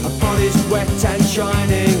pool. Her body's wet and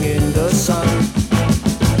shining in the sun.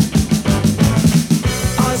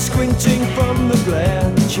 Eyes squinting from the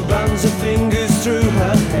glare, she runs her fingers through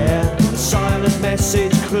her hair. The silent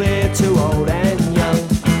message clear to old and young.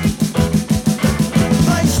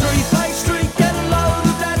 Pastry, get a load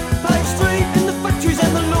of that. Pastry, in the factories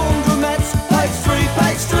and the laundromats. Pastry,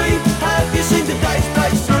 have you seen today's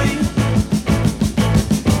pastry?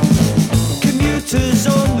 Commuters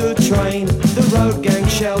on the train, the road gang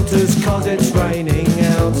shelters 'cause it's raining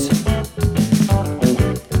out.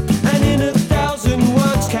 And in 1,000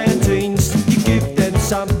 words canteens, you give them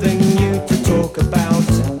something new to talk about.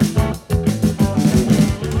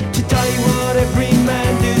 Today what every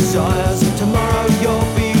man desires, tomorrow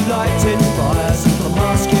you'll be lighting fires. I'm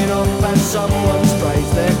masking off as someone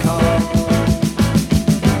sprays their car.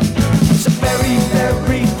 It's a very,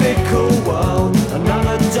 very fickle world.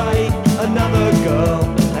 Another day, another girl,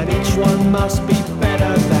 and each one must be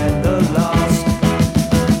better than the last.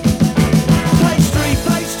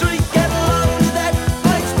 Pastry, get a load of that.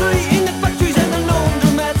 Pastry, in the factories and the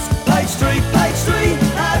laundromats. Pastry,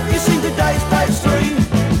 have you seen today's pastry?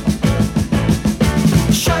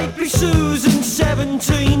 Shapely Susan,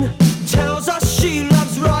 17, tells us she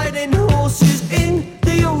loves riding horses in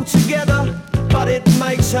the all-together, but it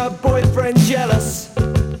makes her boyfriend jealous.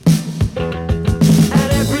 And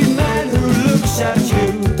every man who looks at you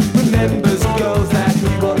remembers girls that he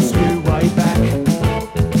once knew way back.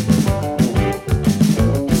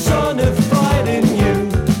 Personified in you,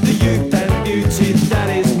 the youth and beauty that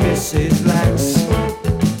is Mrs. Lax.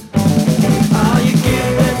 Ah, you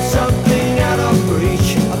give them something out of reach,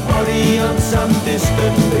 a body on some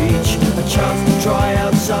distant beach, a chance to try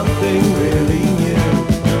out something really new.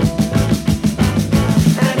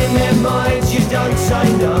 And in their minds you don't say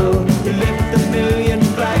no, you lift the million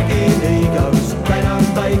flagging egos, they know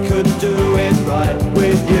they could do it right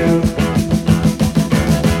with you.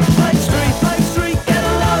 Pastry, get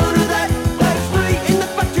a load of that. Pastry, in the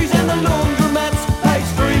factories and the laundromats.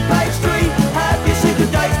 Pastry, have you seen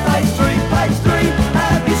today's pastry? Pastry,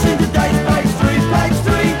 have you seen today's pastry?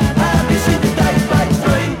 Pastry, have you seen today's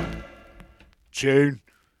pastry? Tune.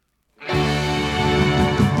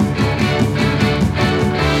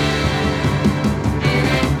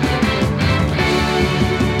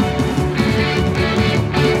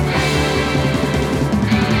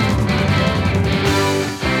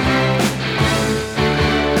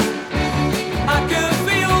 I could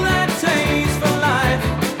feel that taste for life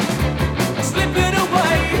slipping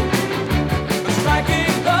away,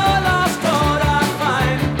 striking the last chord I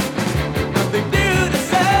find. Nothing new to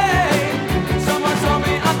say. Someone told me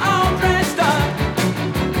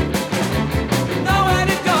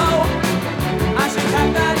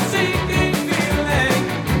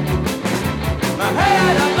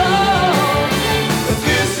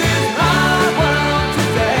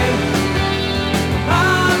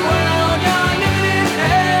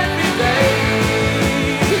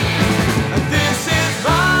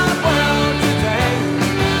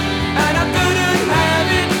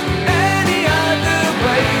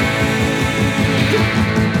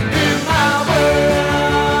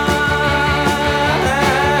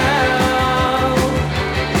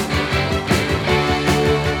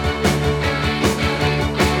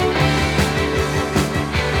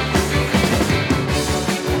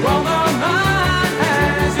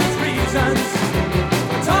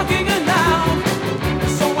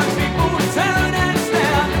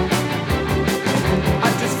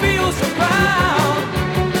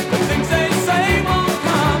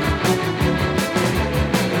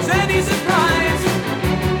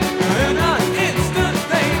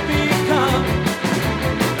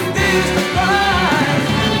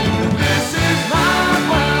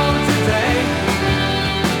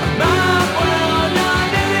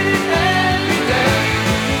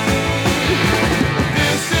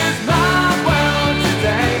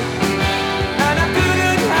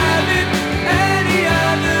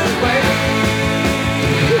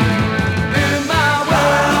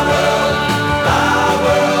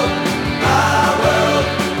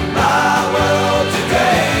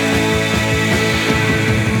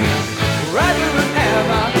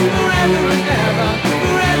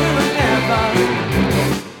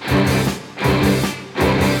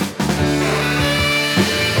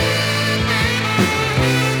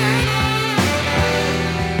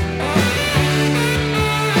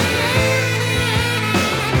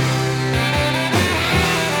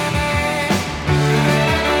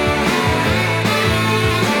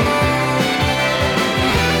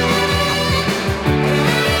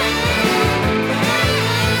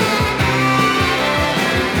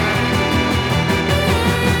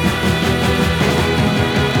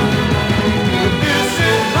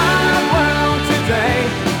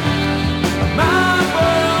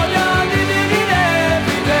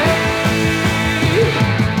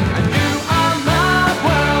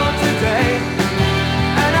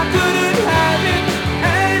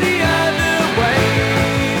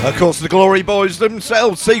course, the Glory Boys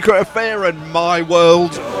themselves, Secret Affair and My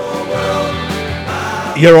World.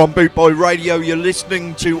 You're on Bootboy Radio. You're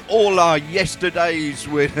listening to All Our Yesterdays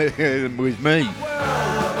with me.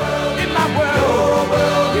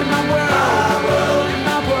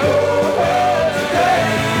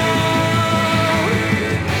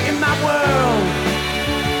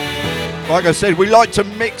 Like I said, we like to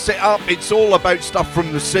mix it up. It's all about stuff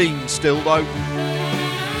from the scene still, though.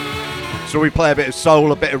 So we play a bit of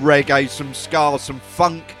soul, a bit of reggae, some ska, some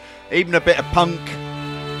funk, even a bit of punk,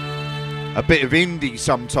 a bit of indie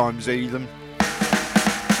sometimes even.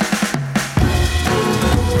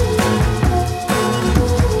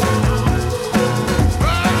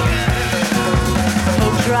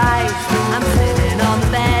 Close your eyes, I'm sitting on the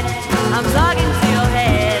bed, I'm talking to your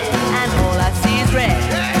head, and all I see is red.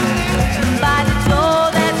 By the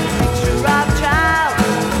door there's a picture of a child,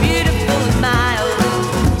 beautiful and mild,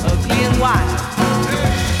 ugly and wild.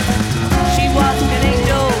 She was an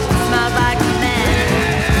angel, smiled like a man,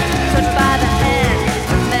 touched by the hand,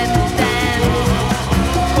 mental dance,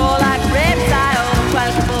 crawl like a reptile,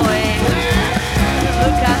 cried the boy.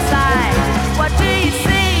 Look outside, what do you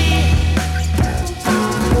see?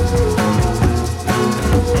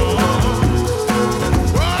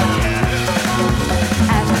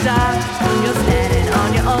 After dark, you're standing on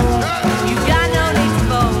your own. You've got no need to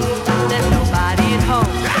phone, there's nobody at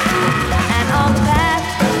home. And on the path,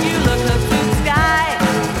 you look up to the sky,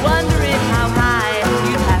 wondering how high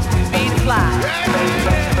you'd have to be to fly.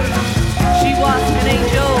 She was an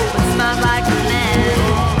angel, but smiled like a man,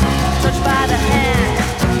 touched by the hand,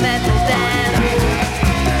 mental dance,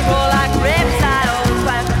 roll like a reptile,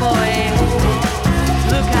 cried the boy.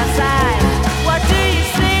 Look outside, what do you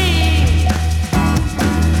see?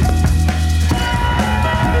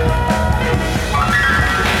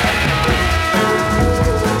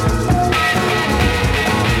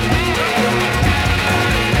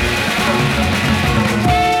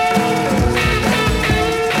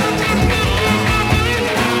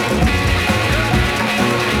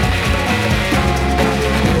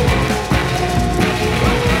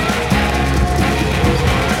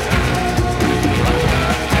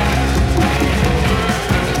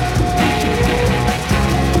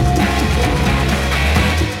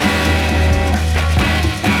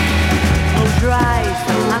 Close your eyes,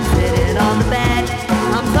 I'm sitting on the bed,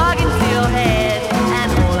 I'm talking to your head,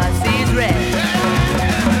 and all I see is red.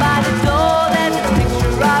 By the door there's a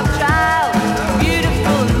picture of a child,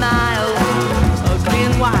 beautiful and mild, ugly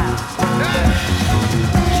and wild.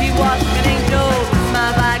 She was an angel,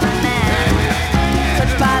 smiled like a man,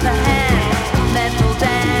 touched by the hand, mental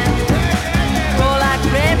dance, roll like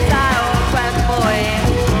a reptile, cried the boy.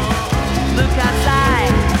 Look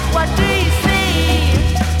outside, what do you see?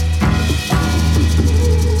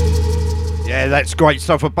 Yeah, that's great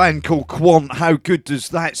stuff. A band called Quant. How good does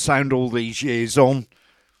that sound all these years on?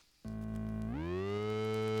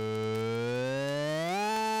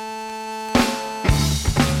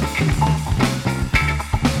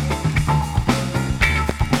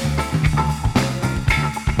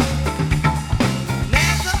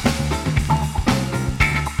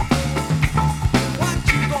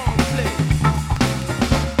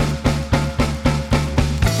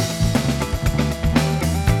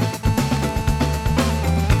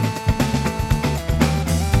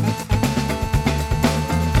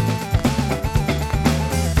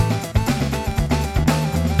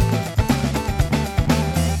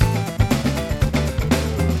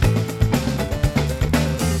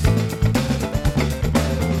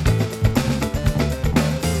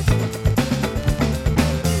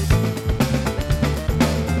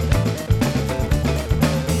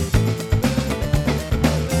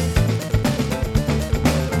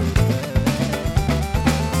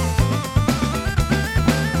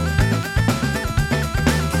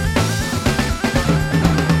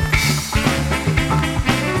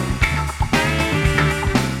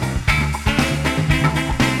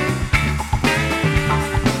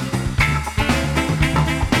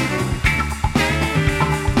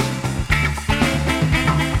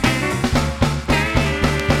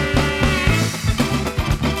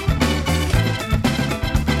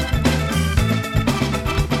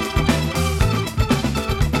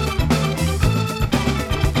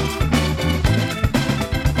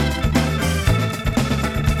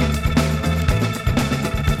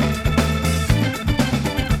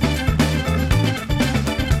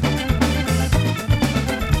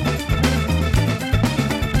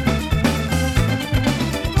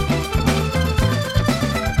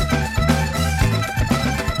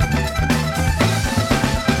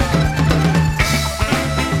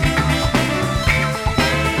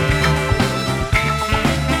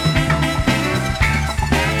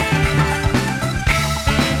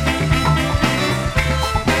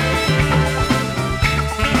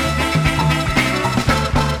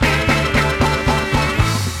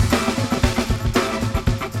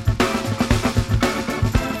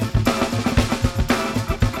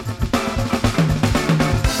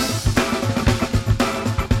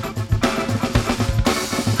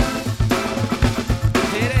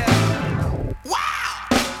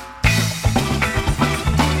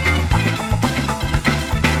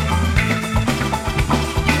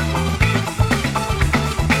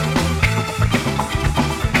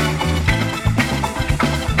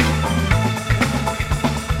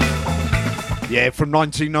 Yeah, from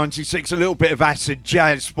 1996, a little bit of acid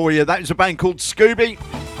jazz for you. That was a band called Scooby.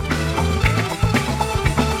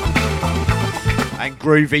 And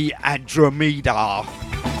Groovy Andromeda.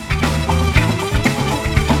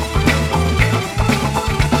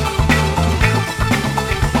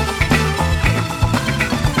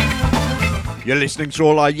 You're listening to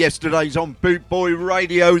all our yesterdays on Boot Boy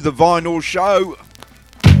Radio, the vinyl show.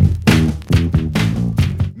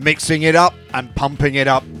 Mixing it up and pumping it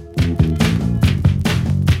up.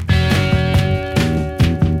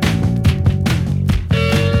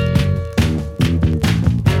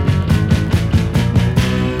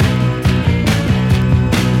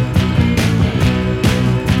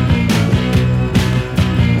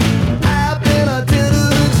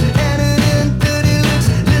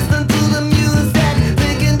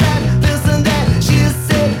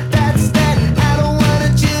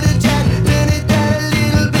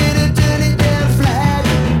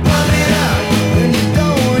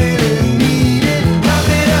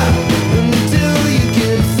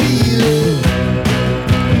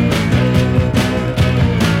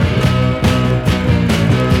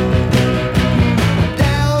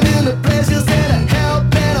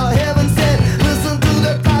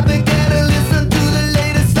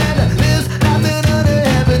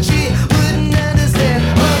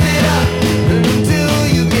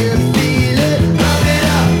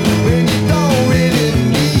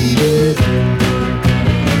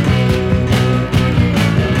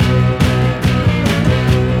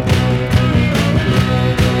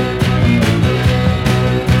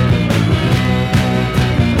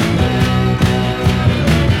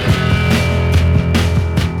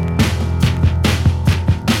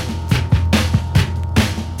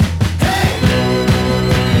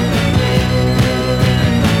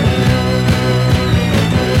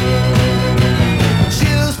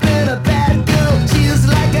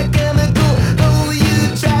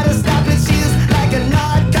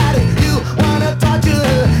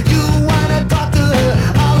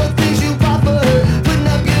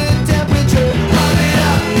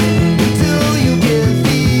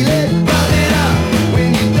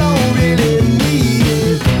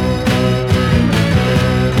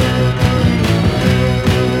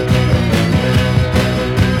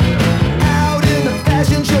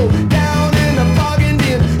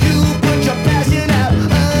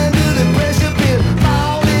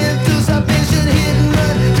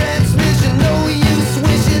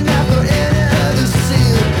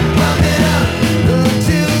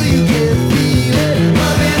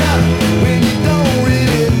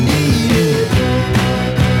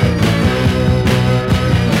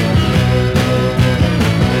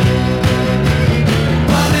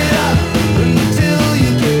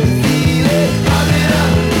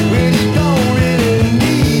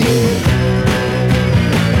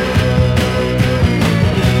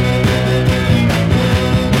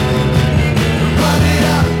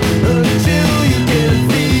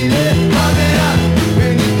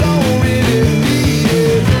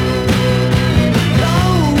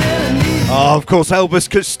 Of course, Elvis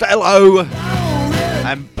Costello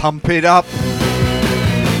and Pump It Up.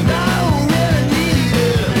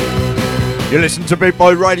 You listen to Big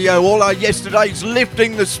Boy Radio, all our yesterdays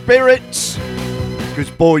lifting the spirits, because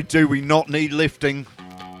boy do we not need lifting.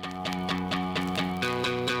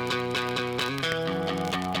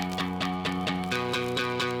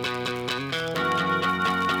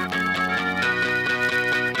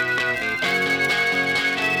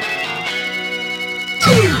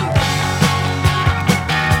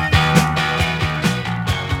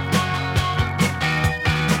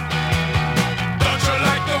 Don't you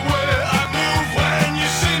like the way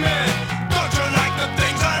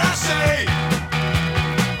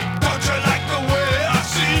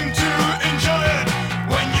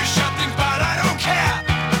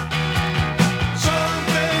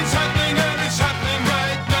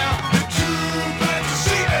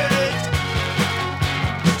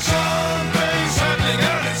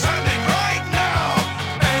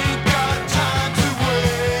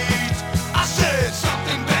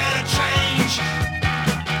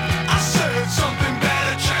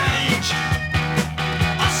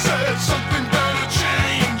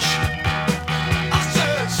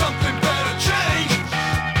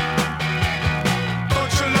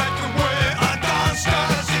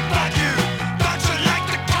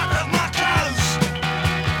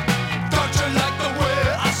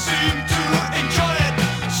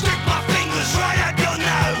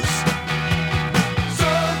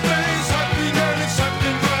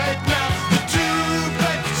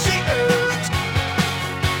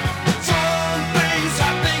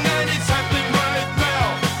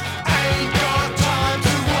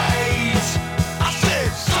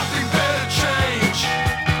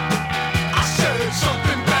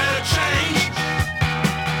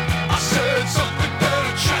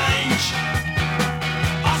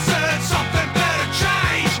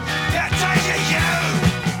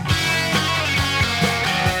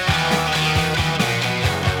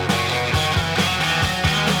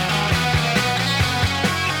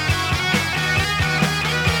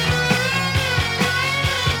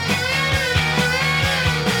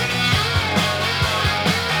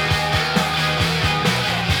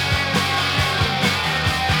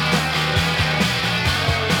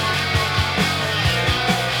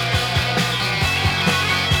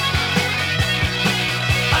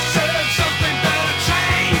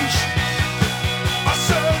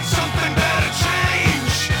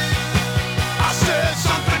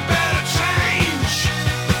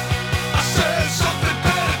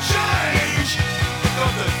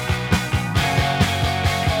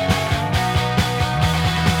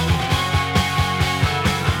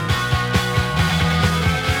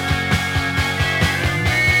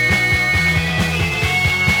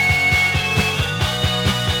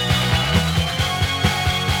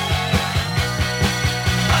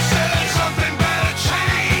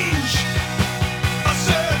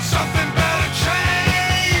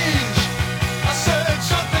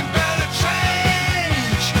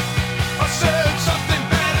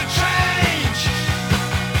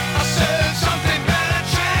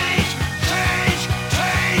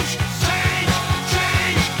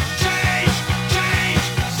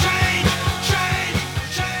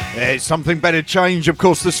Yeah, Something Better Change, of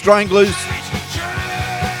course, the Stranglers.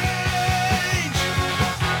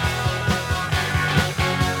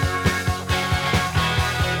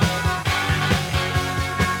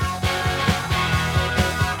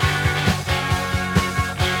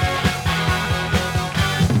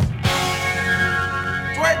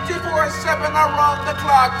 Around the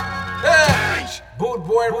clock. Boot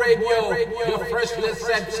Boy Radio, your freshly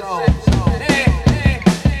said so.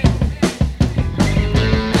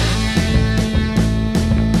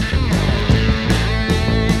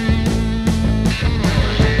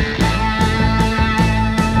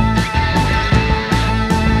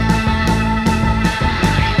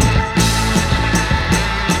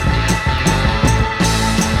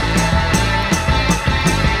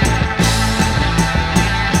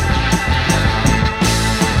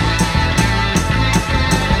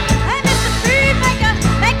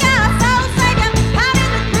 Make our soul sing.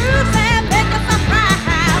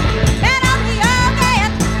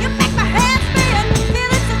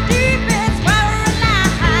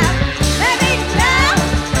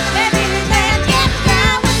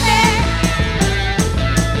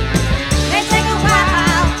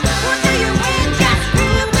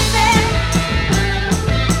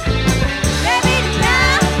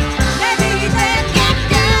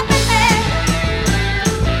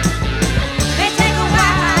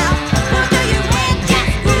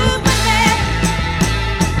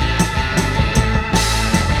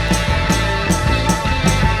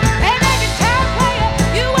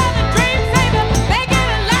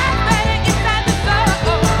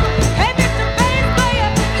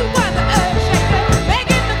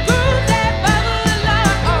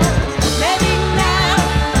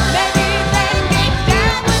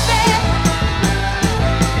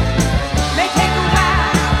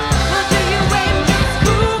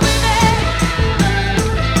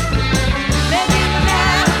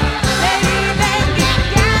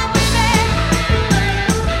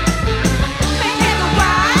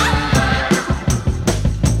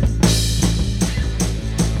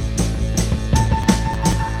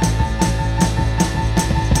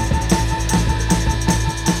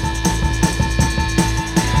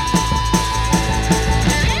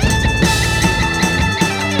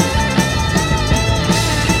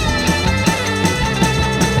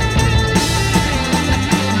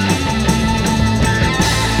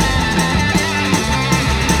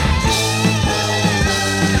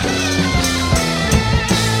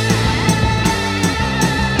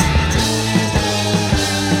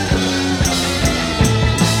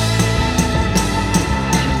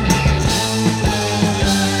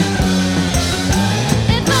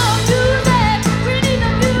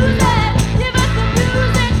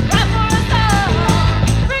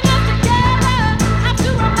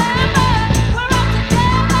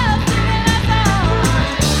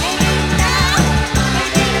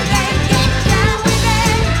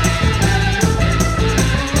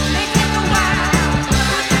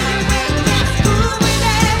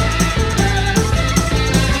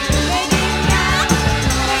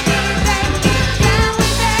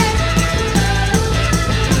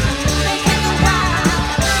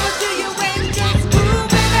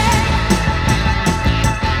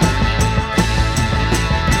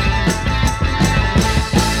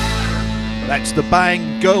 That's the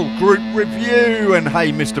Bang Girl Group Review, and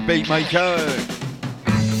hey, Mr. Beatmaker.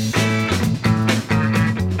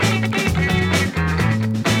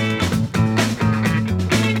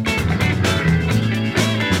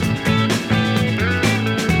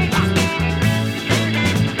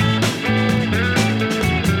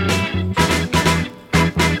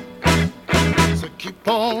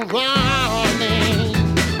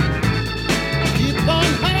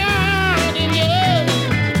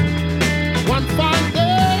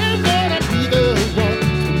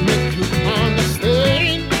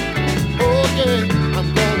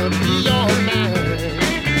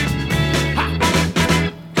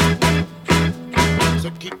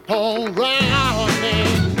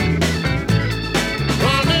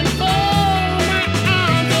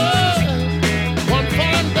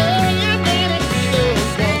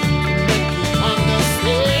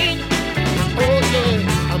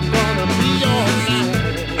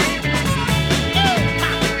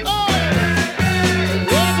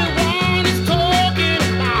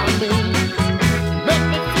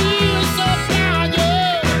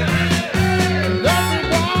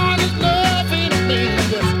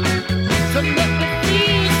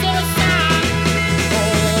 Feel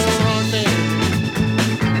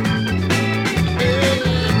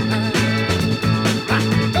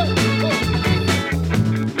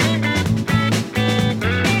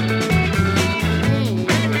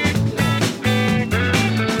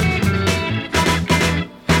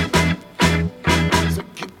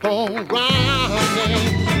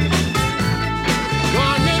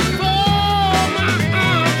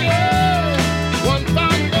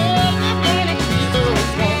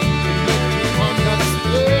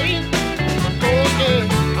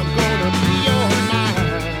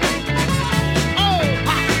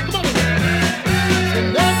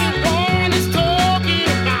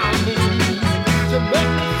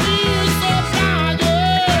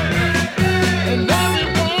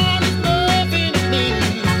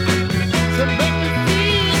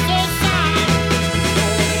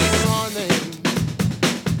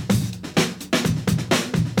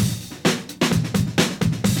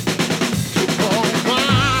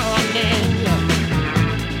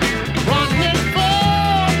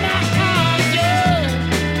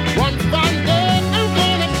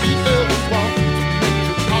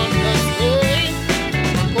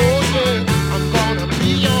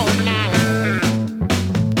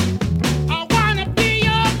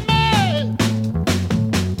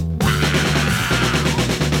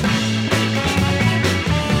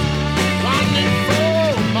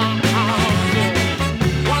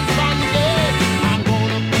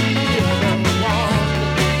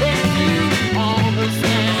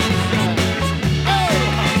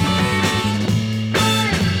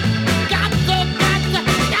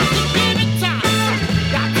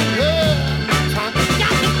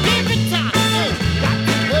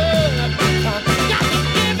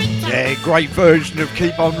great version of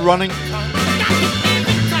Keep On Running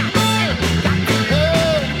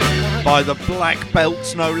by the Black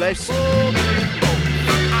Belts, no less.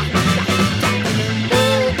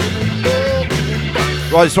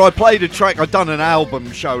 Right, so I played a track. I'd done an album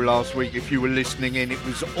show last week, if you were listening in. It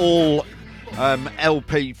was all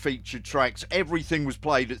LP featured tracks. Everything was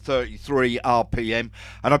played at 33 RPM.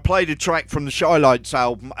 And I played a track from the Shy Lights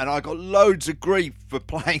album, and I got loads of grief for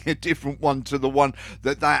playing a different one to the one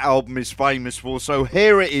that album is famous for. So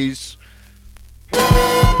here it is.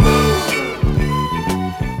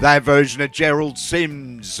 That version of Gerald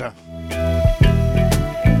Sims.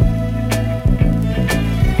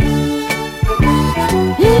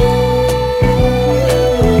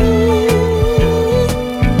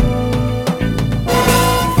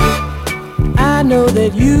 I know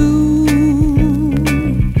that you've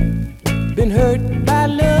been hurt by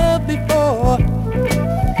love before,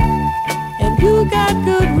 and you got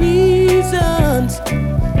good reasons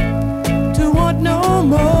to want no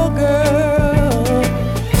more, girl.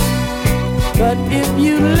 But if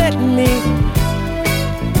you let me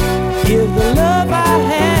give the love I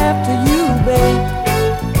have to you, babe,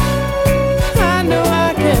 I know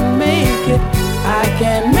I can make it. I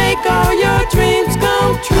can make all your dreams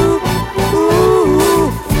come true. Ooh,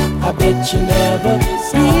 I bet you never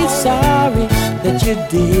be sorry that you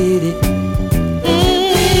did it.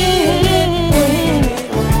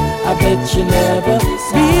 I bet you never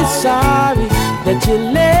be sorry that you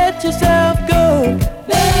let yourself go.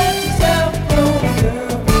 Let yourself go,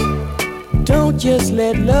 girl. Don't just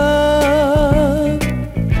let love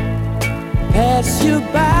pass you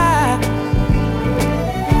by.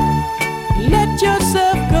 Let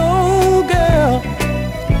yourself go, girl.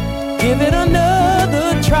 Give it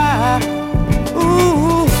another try.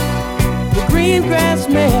 Ooh, the green grass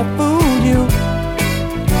may have fooled you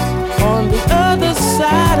on the other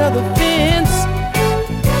side of the fence,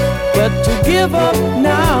 but to give up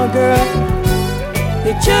now, girl,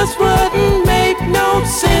 it just wouldn't make no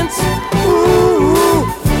sense. Ooh,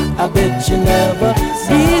 I bet you never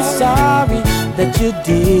be sorry that you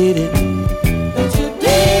did it. That you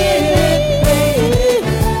did it, baby.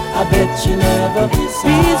 I bet you never be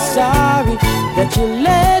sorry that you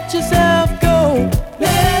let yourself go.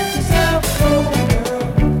 Let yourself go,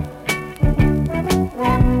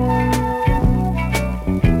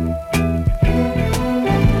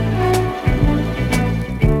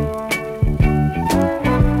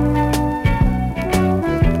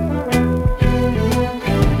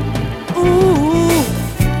 ooh,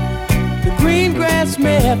 the green grass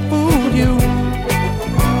may have fooled you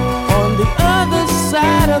on the other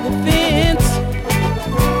side of the fence,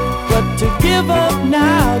 but to give up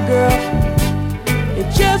now, girl, it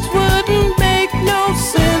just wouldn't make no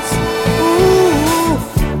sense. Ooh,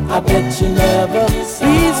 I bet you never be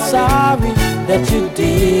sorry that you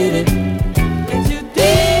did it. That you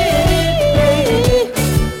did it, baby.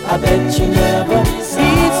 I bet you never be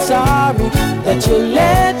sorry that you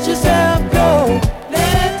let yourself go.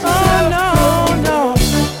 Oh no, no,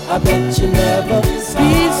 I bet you never be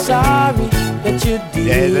sorry that you did.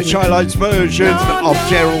 Yeah, the Shy Lights version of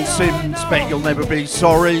Gerald Sims, Bet You'll Never Be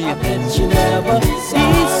Sorry. I bet you never be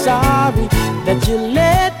sorry that you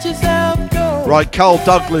let yourself go. Right, Carl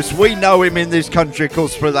Douglas, we know him in this country, of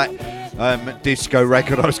course, for that disco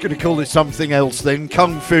record. I was going to call it something else then,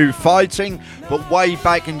 Kung Fu Fighting, but way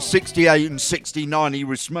back in 68 and 69 he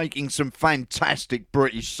was making some fantastic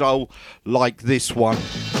British soul like this one.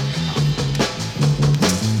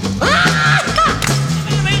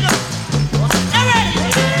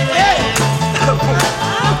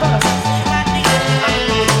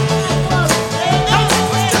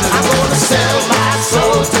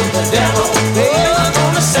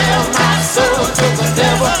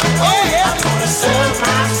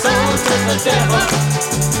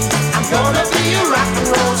 I'm gonna be a rock and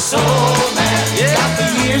roll soul man. Yeah. Got the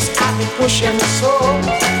years I've been pushing the soul.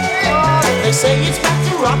 They say it's back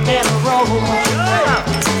to rock and roll.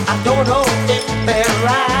 I don't know if they're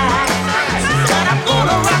right, but I'm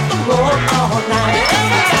gonna rock the roll all night.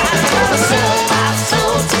 I'm gonna sell my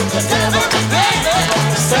soul to the devil.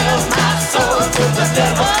 Sell my soul to the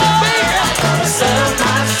devil. I'm gonna sell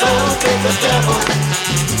my soul to the devil.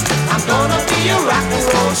 I'm gonna be a rock and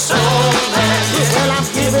roll soul man. Well, I'm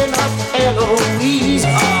giving up Eloise.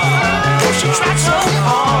 Oh, she tried so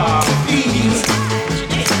hard to please.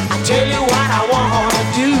 I tell you what I wanna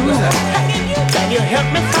do. Can you help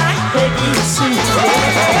me find Peggy Sue?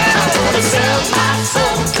 I'm gonna sell my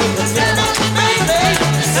soul to the devil, baby.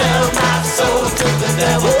 Sell my soul to the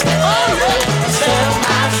devil. Sell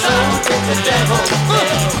my soul to the devil.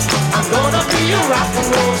 I'm gonna be a rock and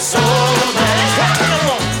roll soul man.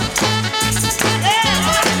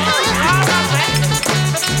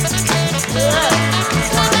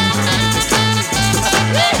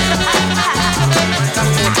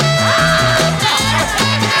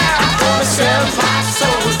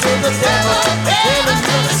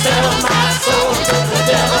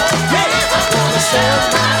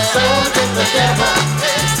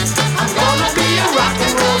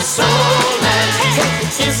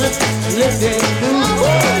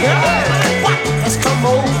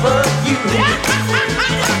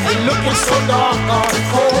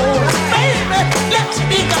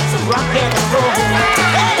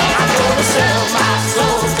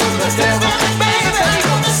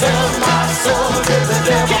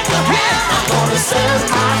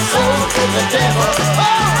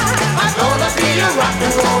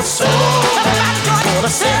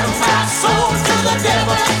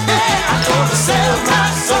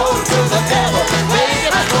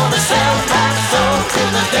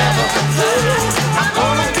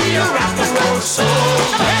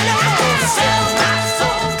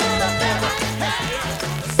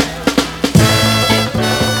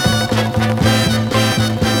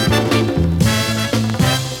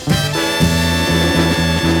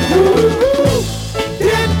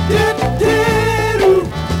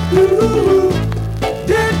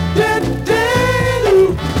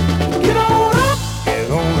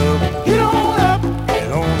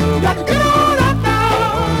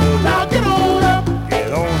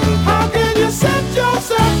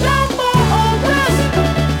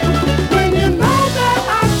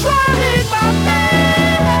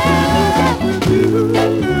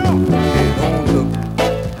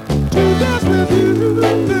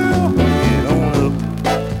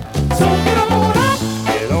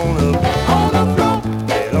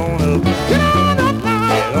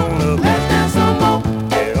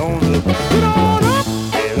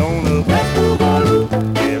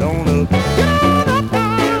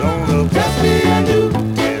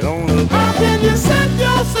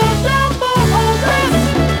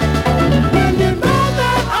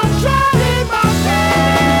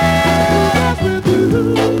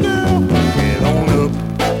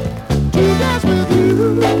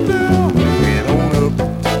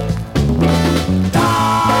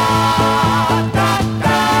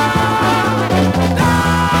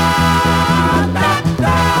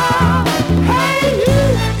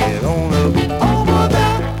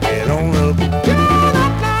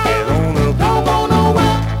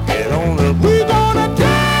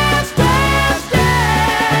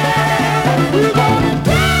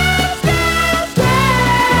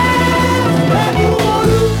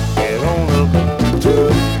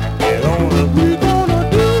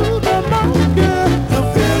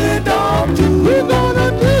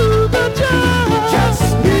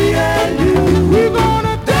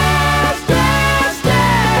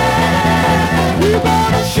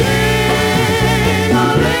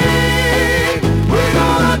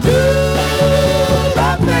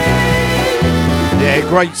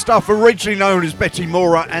 Great stuff, originally known as Betty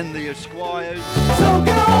Mora and the Esquires. So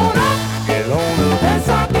get on up, get on up, and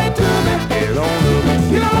something to me, get on up,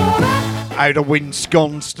 get on up. Out of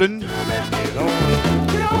Wisconsin. Get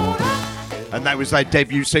on up. And that was their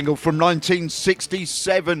debut single from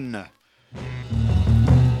 1967.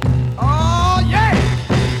 Oh yeah!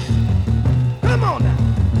 Come on now.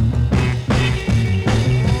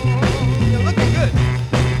 You're looking good.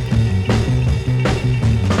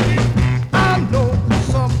 I know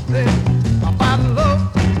something about love.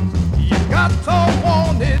 You got to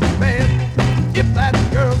want it bad. If that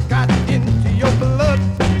girl got into your blood,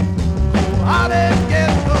 how they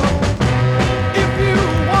get her? If you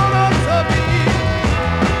want her to be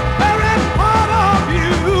very part of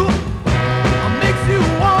you, makes you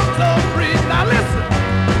want to breathe. Now listen,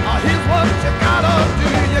 here's what you gotta do.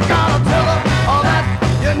 You gotta tell her all that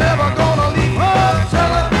you're never gonna leave her.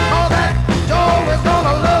 Tell her all that you're always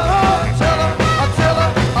gonna love her. Tell her, tell her,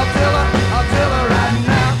 tell her, tell her right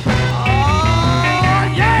now. Oh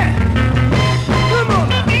yeah, come on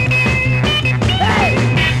now. Hey,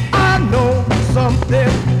 I know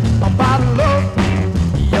something about love.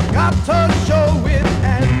 You got to show it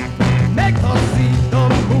and make her see the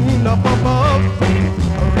moon up above.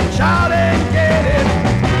 Reach out and get it.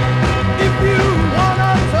 If you want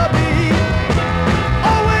her to be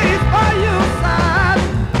always by your side,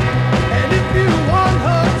 and if you want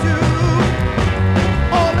her to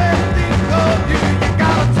only think of you, you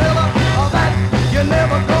gotta tell her that you're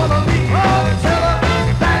never gonna leave her. Tell her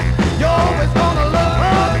that you're always gonna love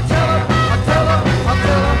her. Tell her, tell her,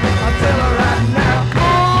 tell her, tell her right now.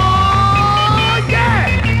 Oh yeah,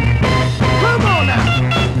 come on now.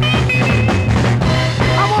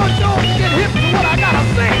 I want y'all to get hip to what I gotta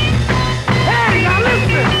say. Hey, now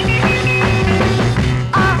listen.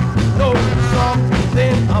 I know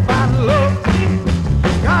something about love.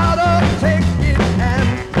 Gotta take it and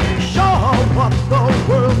show her what the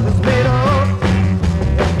world is made of.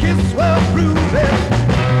 A kiss will prove it.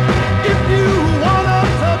 If you want her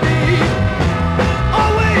to be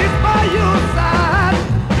always by your side,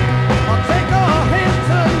 I'll take her hand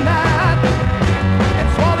tonight and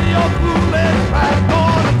swallow your foolish pride.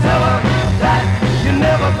 Gonna tell her that you're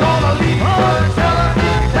never gonna leave her. Tell her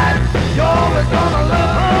that you're always gonna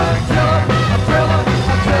love her. Tell her, tell her,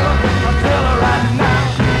 tell her, tell her right now.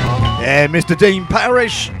 Yeah, Mr. Dean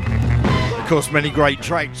Parrish. Of course, many great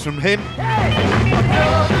tracks from him.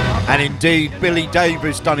 And indeed, Billy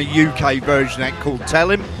Davis done a UK version of that called Tell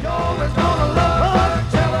Him. You're always gonna love her.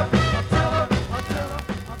 Tell her, tell her, tell her.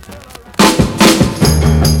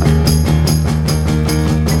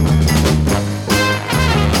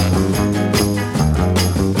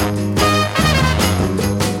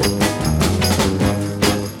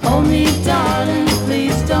 Hold me, darling,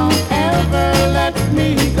 please don't ever let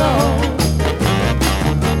me go.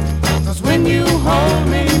 'Cause when you hold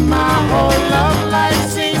me, my whole love life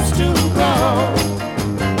seems to grow.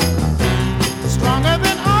 Stronger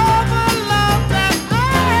than all the love that I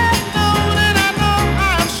have known, and I know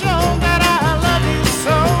I've shown that I love you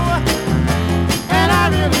so. And I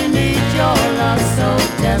really need your love so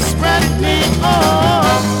desperately.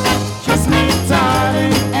 Oh, kiss me,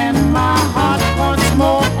 darling, and my heart wants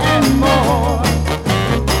more and more.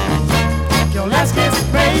 Your last kiss,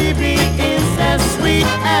 baby, is as sweet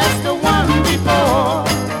as the one before.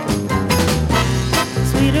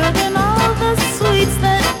 Sweeter than all the sweets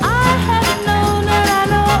that I have known, and I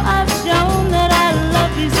know I've shown that I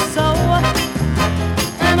love you so.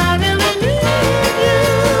 And I really need you.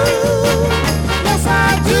 Yes, I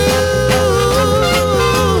do.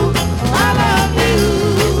 I love you.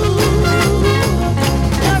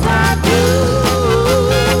 Yes, I do.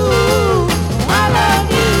 I love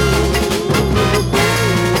you.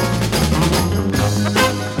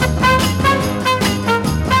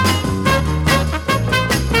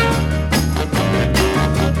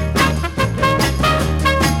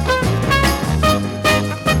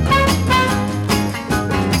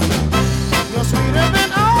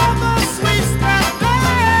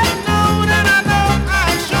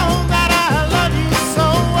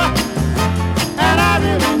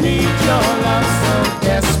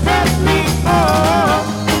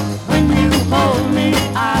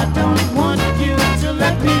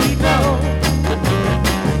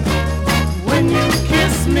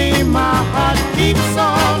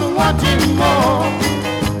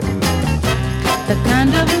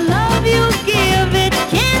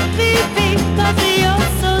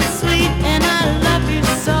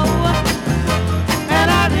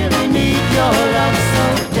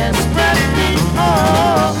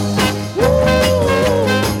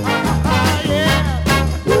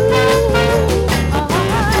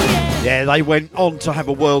 Yeah, they went on to have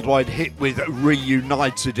a worldwide hit with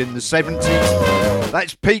Reunited in the 70s.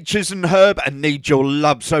 That's Peaches and Herb and Need Your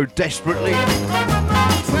Love So Desperately.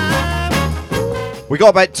 We got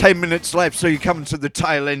about 10 minutes left, so you're coming to the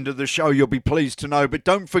tail end of the show, you'll be pleased to know. But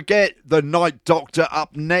don't forget the Night Doctor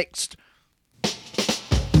up next.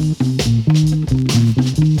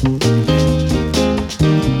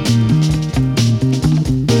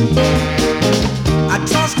 I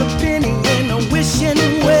tossed a penny in a wishing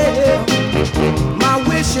well. My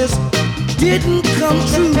wishes didn't come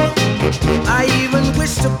true. I even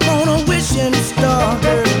wished upon a wishing star.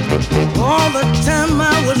 All the time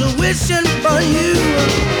I was wishing for you.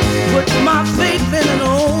 Put my faith in an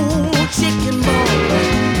old chicken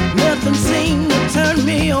bone. Nothing seemed to turn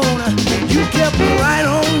me on. You kept right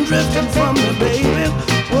on drifting from me, baby.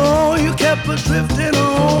 Oh, you kept drifting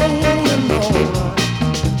on and on.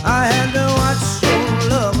 I had to watch your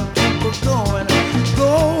love keep going,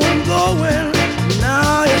 going, going.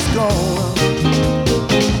 Now it's gone.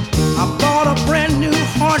 I bought a brand new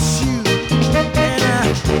horseshoe and I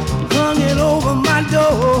hung it over my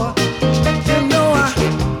door. You know I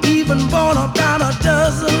even bought about a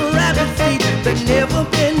dozen rabbit feet that never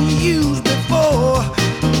been used before.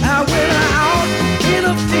 I went out in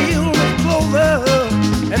a field of clover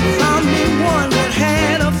and found me one that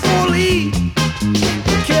had a 4-leaf.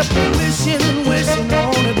 Kept wishing and wishing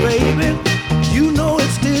on it, baby. You know it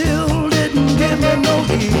still didn't give me no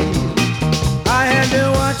heed. I had to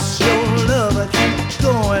watch your love keep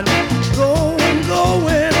going, going,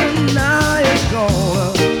 going, and now it's gone.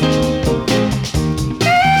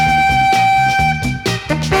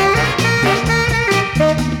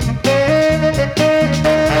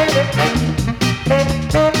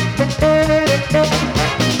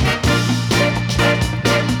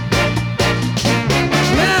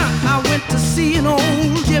 See an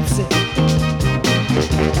old gypsy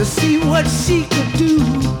to see what she could do.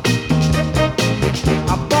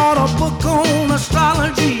 I bought a book on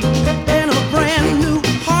astrology and a brand new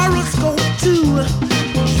horoscope too.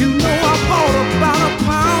 You know I bought about a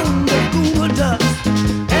pound of Google dust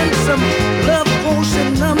and some love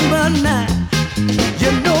potion number 9.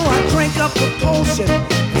 You know I drank up the potion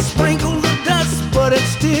and sprinkled the dust, but it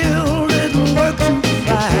still didn't work too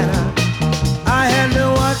fine. I had to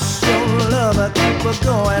watch love, keep her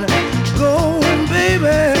going, going,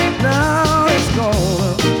 baby, now it's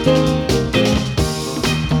gone.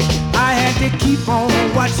 I had to keep on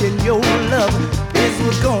watching your love, this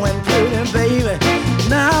was going pretty, baby,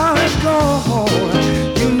 now it's gone.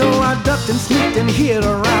 You know I ducked and sneaked and hid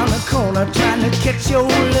around the corner trying to catch your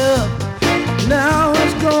love, now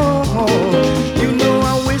it's gone. You know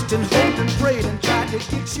I wished and hoped and prayed and tried to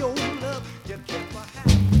get your love, you kept my hand.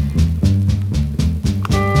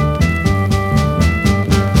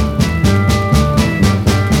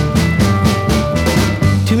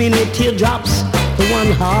 Too many teardrops for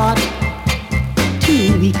one heart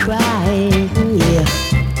to be crying, yeah.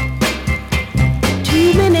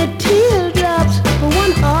 Too many teardrops for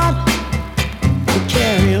one heart to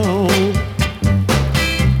carry on.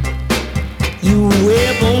 You way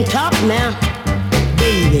up on top now,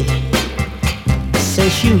 baby,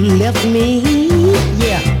 since you left me,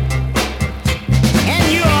 yeah.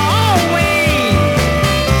 And you're always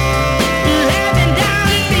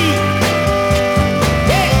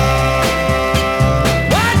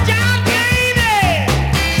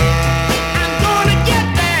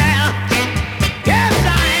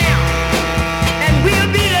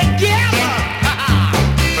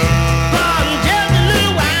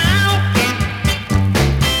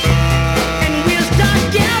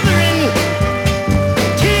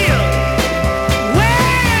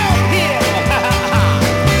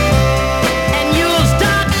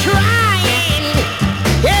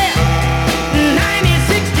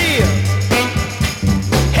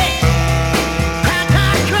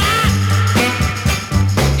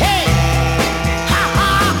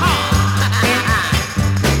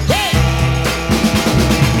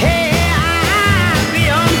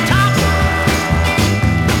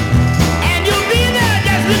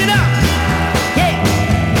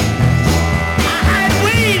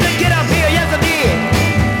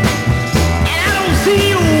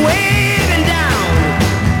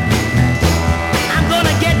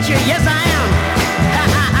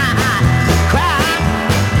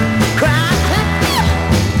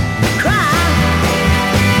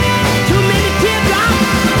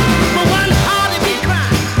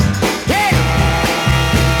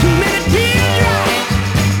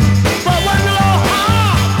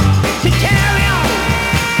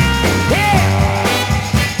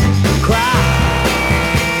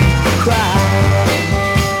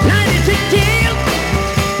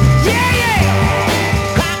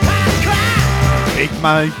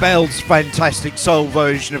May Bell's fantastic soul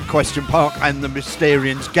version of Question Park and the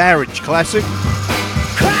Mysterians' Garage classic.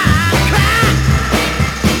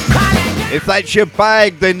 If that's your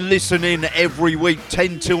bag, then listen in every week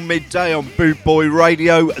 10 till midday on Boot Boy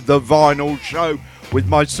Radio, the vinyl show with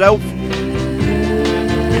myself.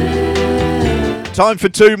 Time for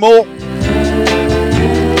two more.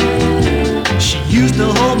 She used to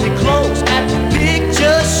hold me close at the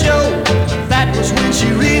picture show. That was when she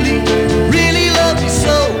really, really loved me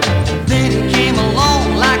so. Then he came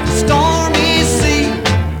along like a stormy sea,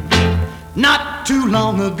 not too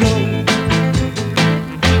long ago.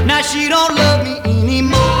 Now she don't love me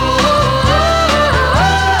anymore.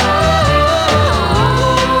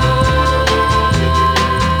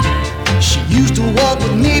 She used to walk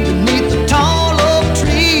with me beneath the tall oak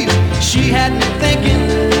trees. She had me thinking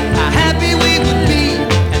how happy we would be.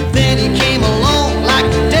 And then he came along like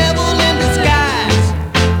the devil in disguise,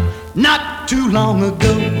 not too long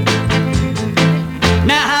ago.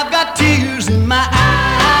 Now I've got tears in my eyes.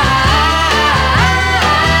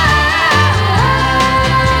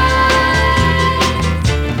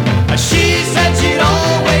 She said she'd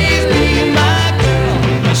always be my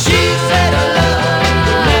girl. She said her love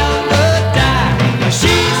would never die.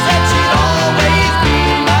 She said she'd always be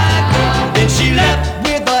my girl. Then she left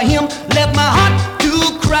with him, left my heart to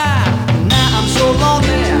cry. Now I'm so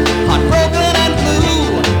lonely, heartbroken and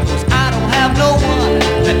blue, 'cause I don't have no one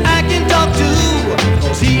that I can talk to.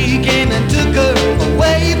 'Cause he came and took her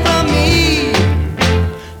away from me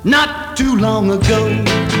not too long ago.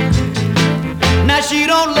 Now she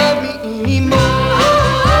don't love me anymore.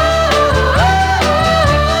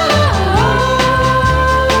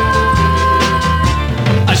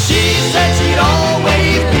 She said she'd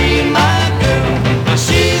always be my girl.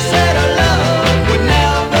 She said her love would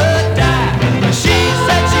never die. She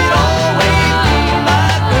said she'd always be my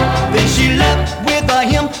girl. Then she left with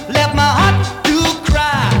him, left my heart to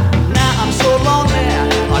cry. Now I'm so lonely,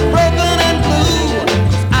 heartbroken and blue,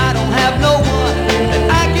 'cause I don't have no one that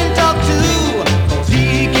I can talk to. 'Cause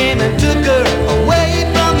he came and took her away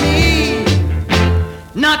from me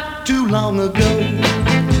not too long ago.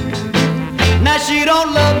 Now she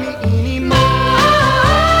don't love me anymore.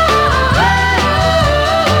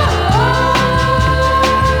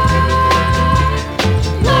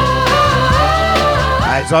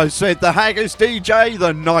 As I said, the Haggis DJ,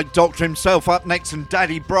 the Night Doctor himself, up next, and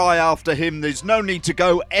Daddy Bry after him. There's no need to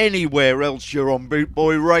go anywhere else. You're on Boot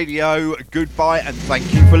Boy Radio. Goodbye and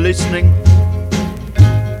thank you for listening.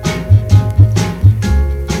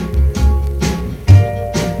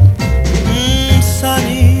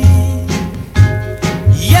 Sunny,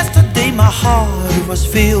 yesterday my heart was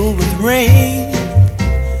filled with rain.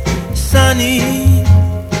 Sunny,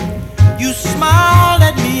 you smiled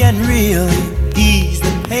at me and really eased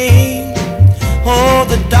the pain. Oh,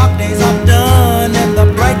 the dark days are done and the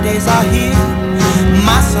bright days are here.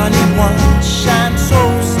 My sunny one shines so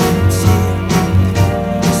sincere.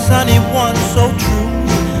 Sunny one so true,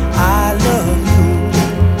 I love you.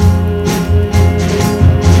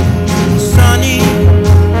 Sunny,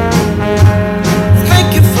 thank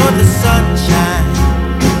you for the sunshine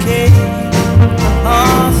bouquet.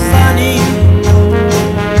 Oh, sunny,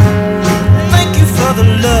 thank you for the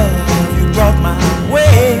love you brought my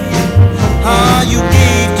way. Ah, you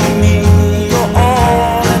gave to me your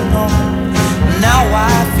all and all. Now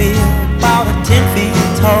I feel about 10 feet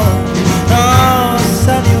tall. Oh,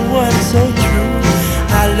 sunny one so true,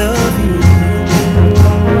 I love you.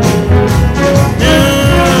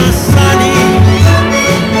 Sunny,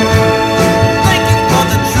 thank you for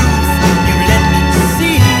the truth you let me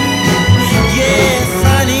see. Yeah,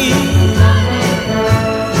 sunny,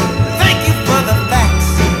 thank you for the facts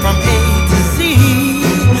from A to Z.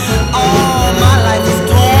 All my life is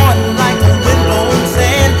torn like a windblown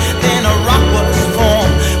sand. Then a rock was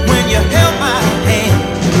formed when you held my hand.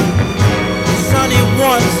 Sunny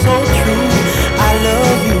one so true, I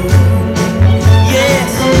love you.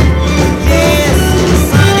 Yes, yes,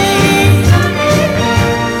 sunny.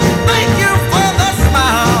 Thank you for the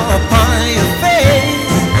smile upon your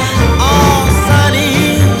face. Oh, sunny,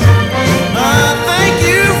 thank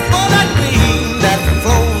you for that gleam that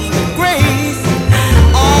flows with grace.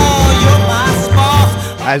 Oh, you're my spark.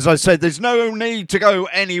 As I said, there's no need to go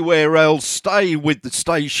anywhere else. Stay with the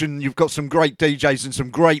station. You've got some great DJs and some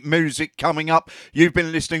great music coming up. You've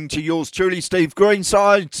been listening to yours truly, Steve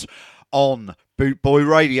Greensides, on Boot Boy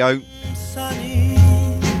Radio. Sunny,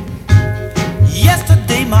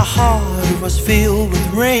 yesterday my heart was filled with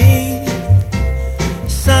rain.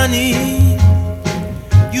 Sunny,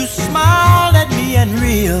 you smiled at me and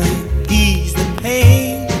really eased the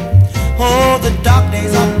pain. Oh, the dark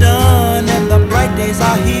days are done and the bright days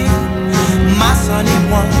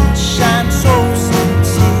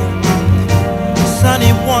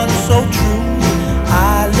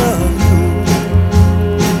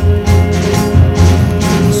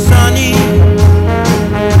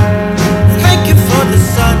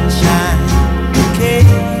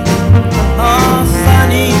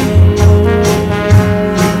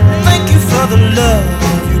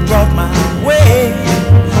brought my way.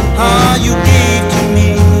 You gave to me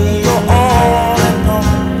your all and all.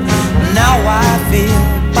 Now I feel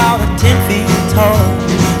about 10 feet tall.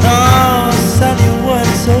 Oh, Sonny,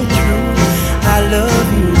 what's so true? I love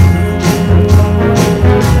you.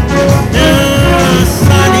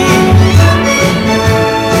 Sonny,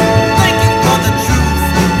 thank you for the truth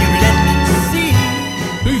you let me see.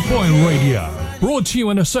 Boot Boy Radio, brought to you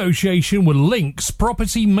in association with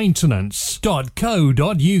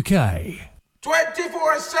linkspropertymaintenance.co.uk.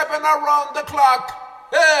 24/7 around the clock.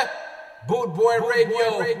 Boot Boy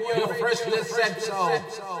Radio, your freshly said so.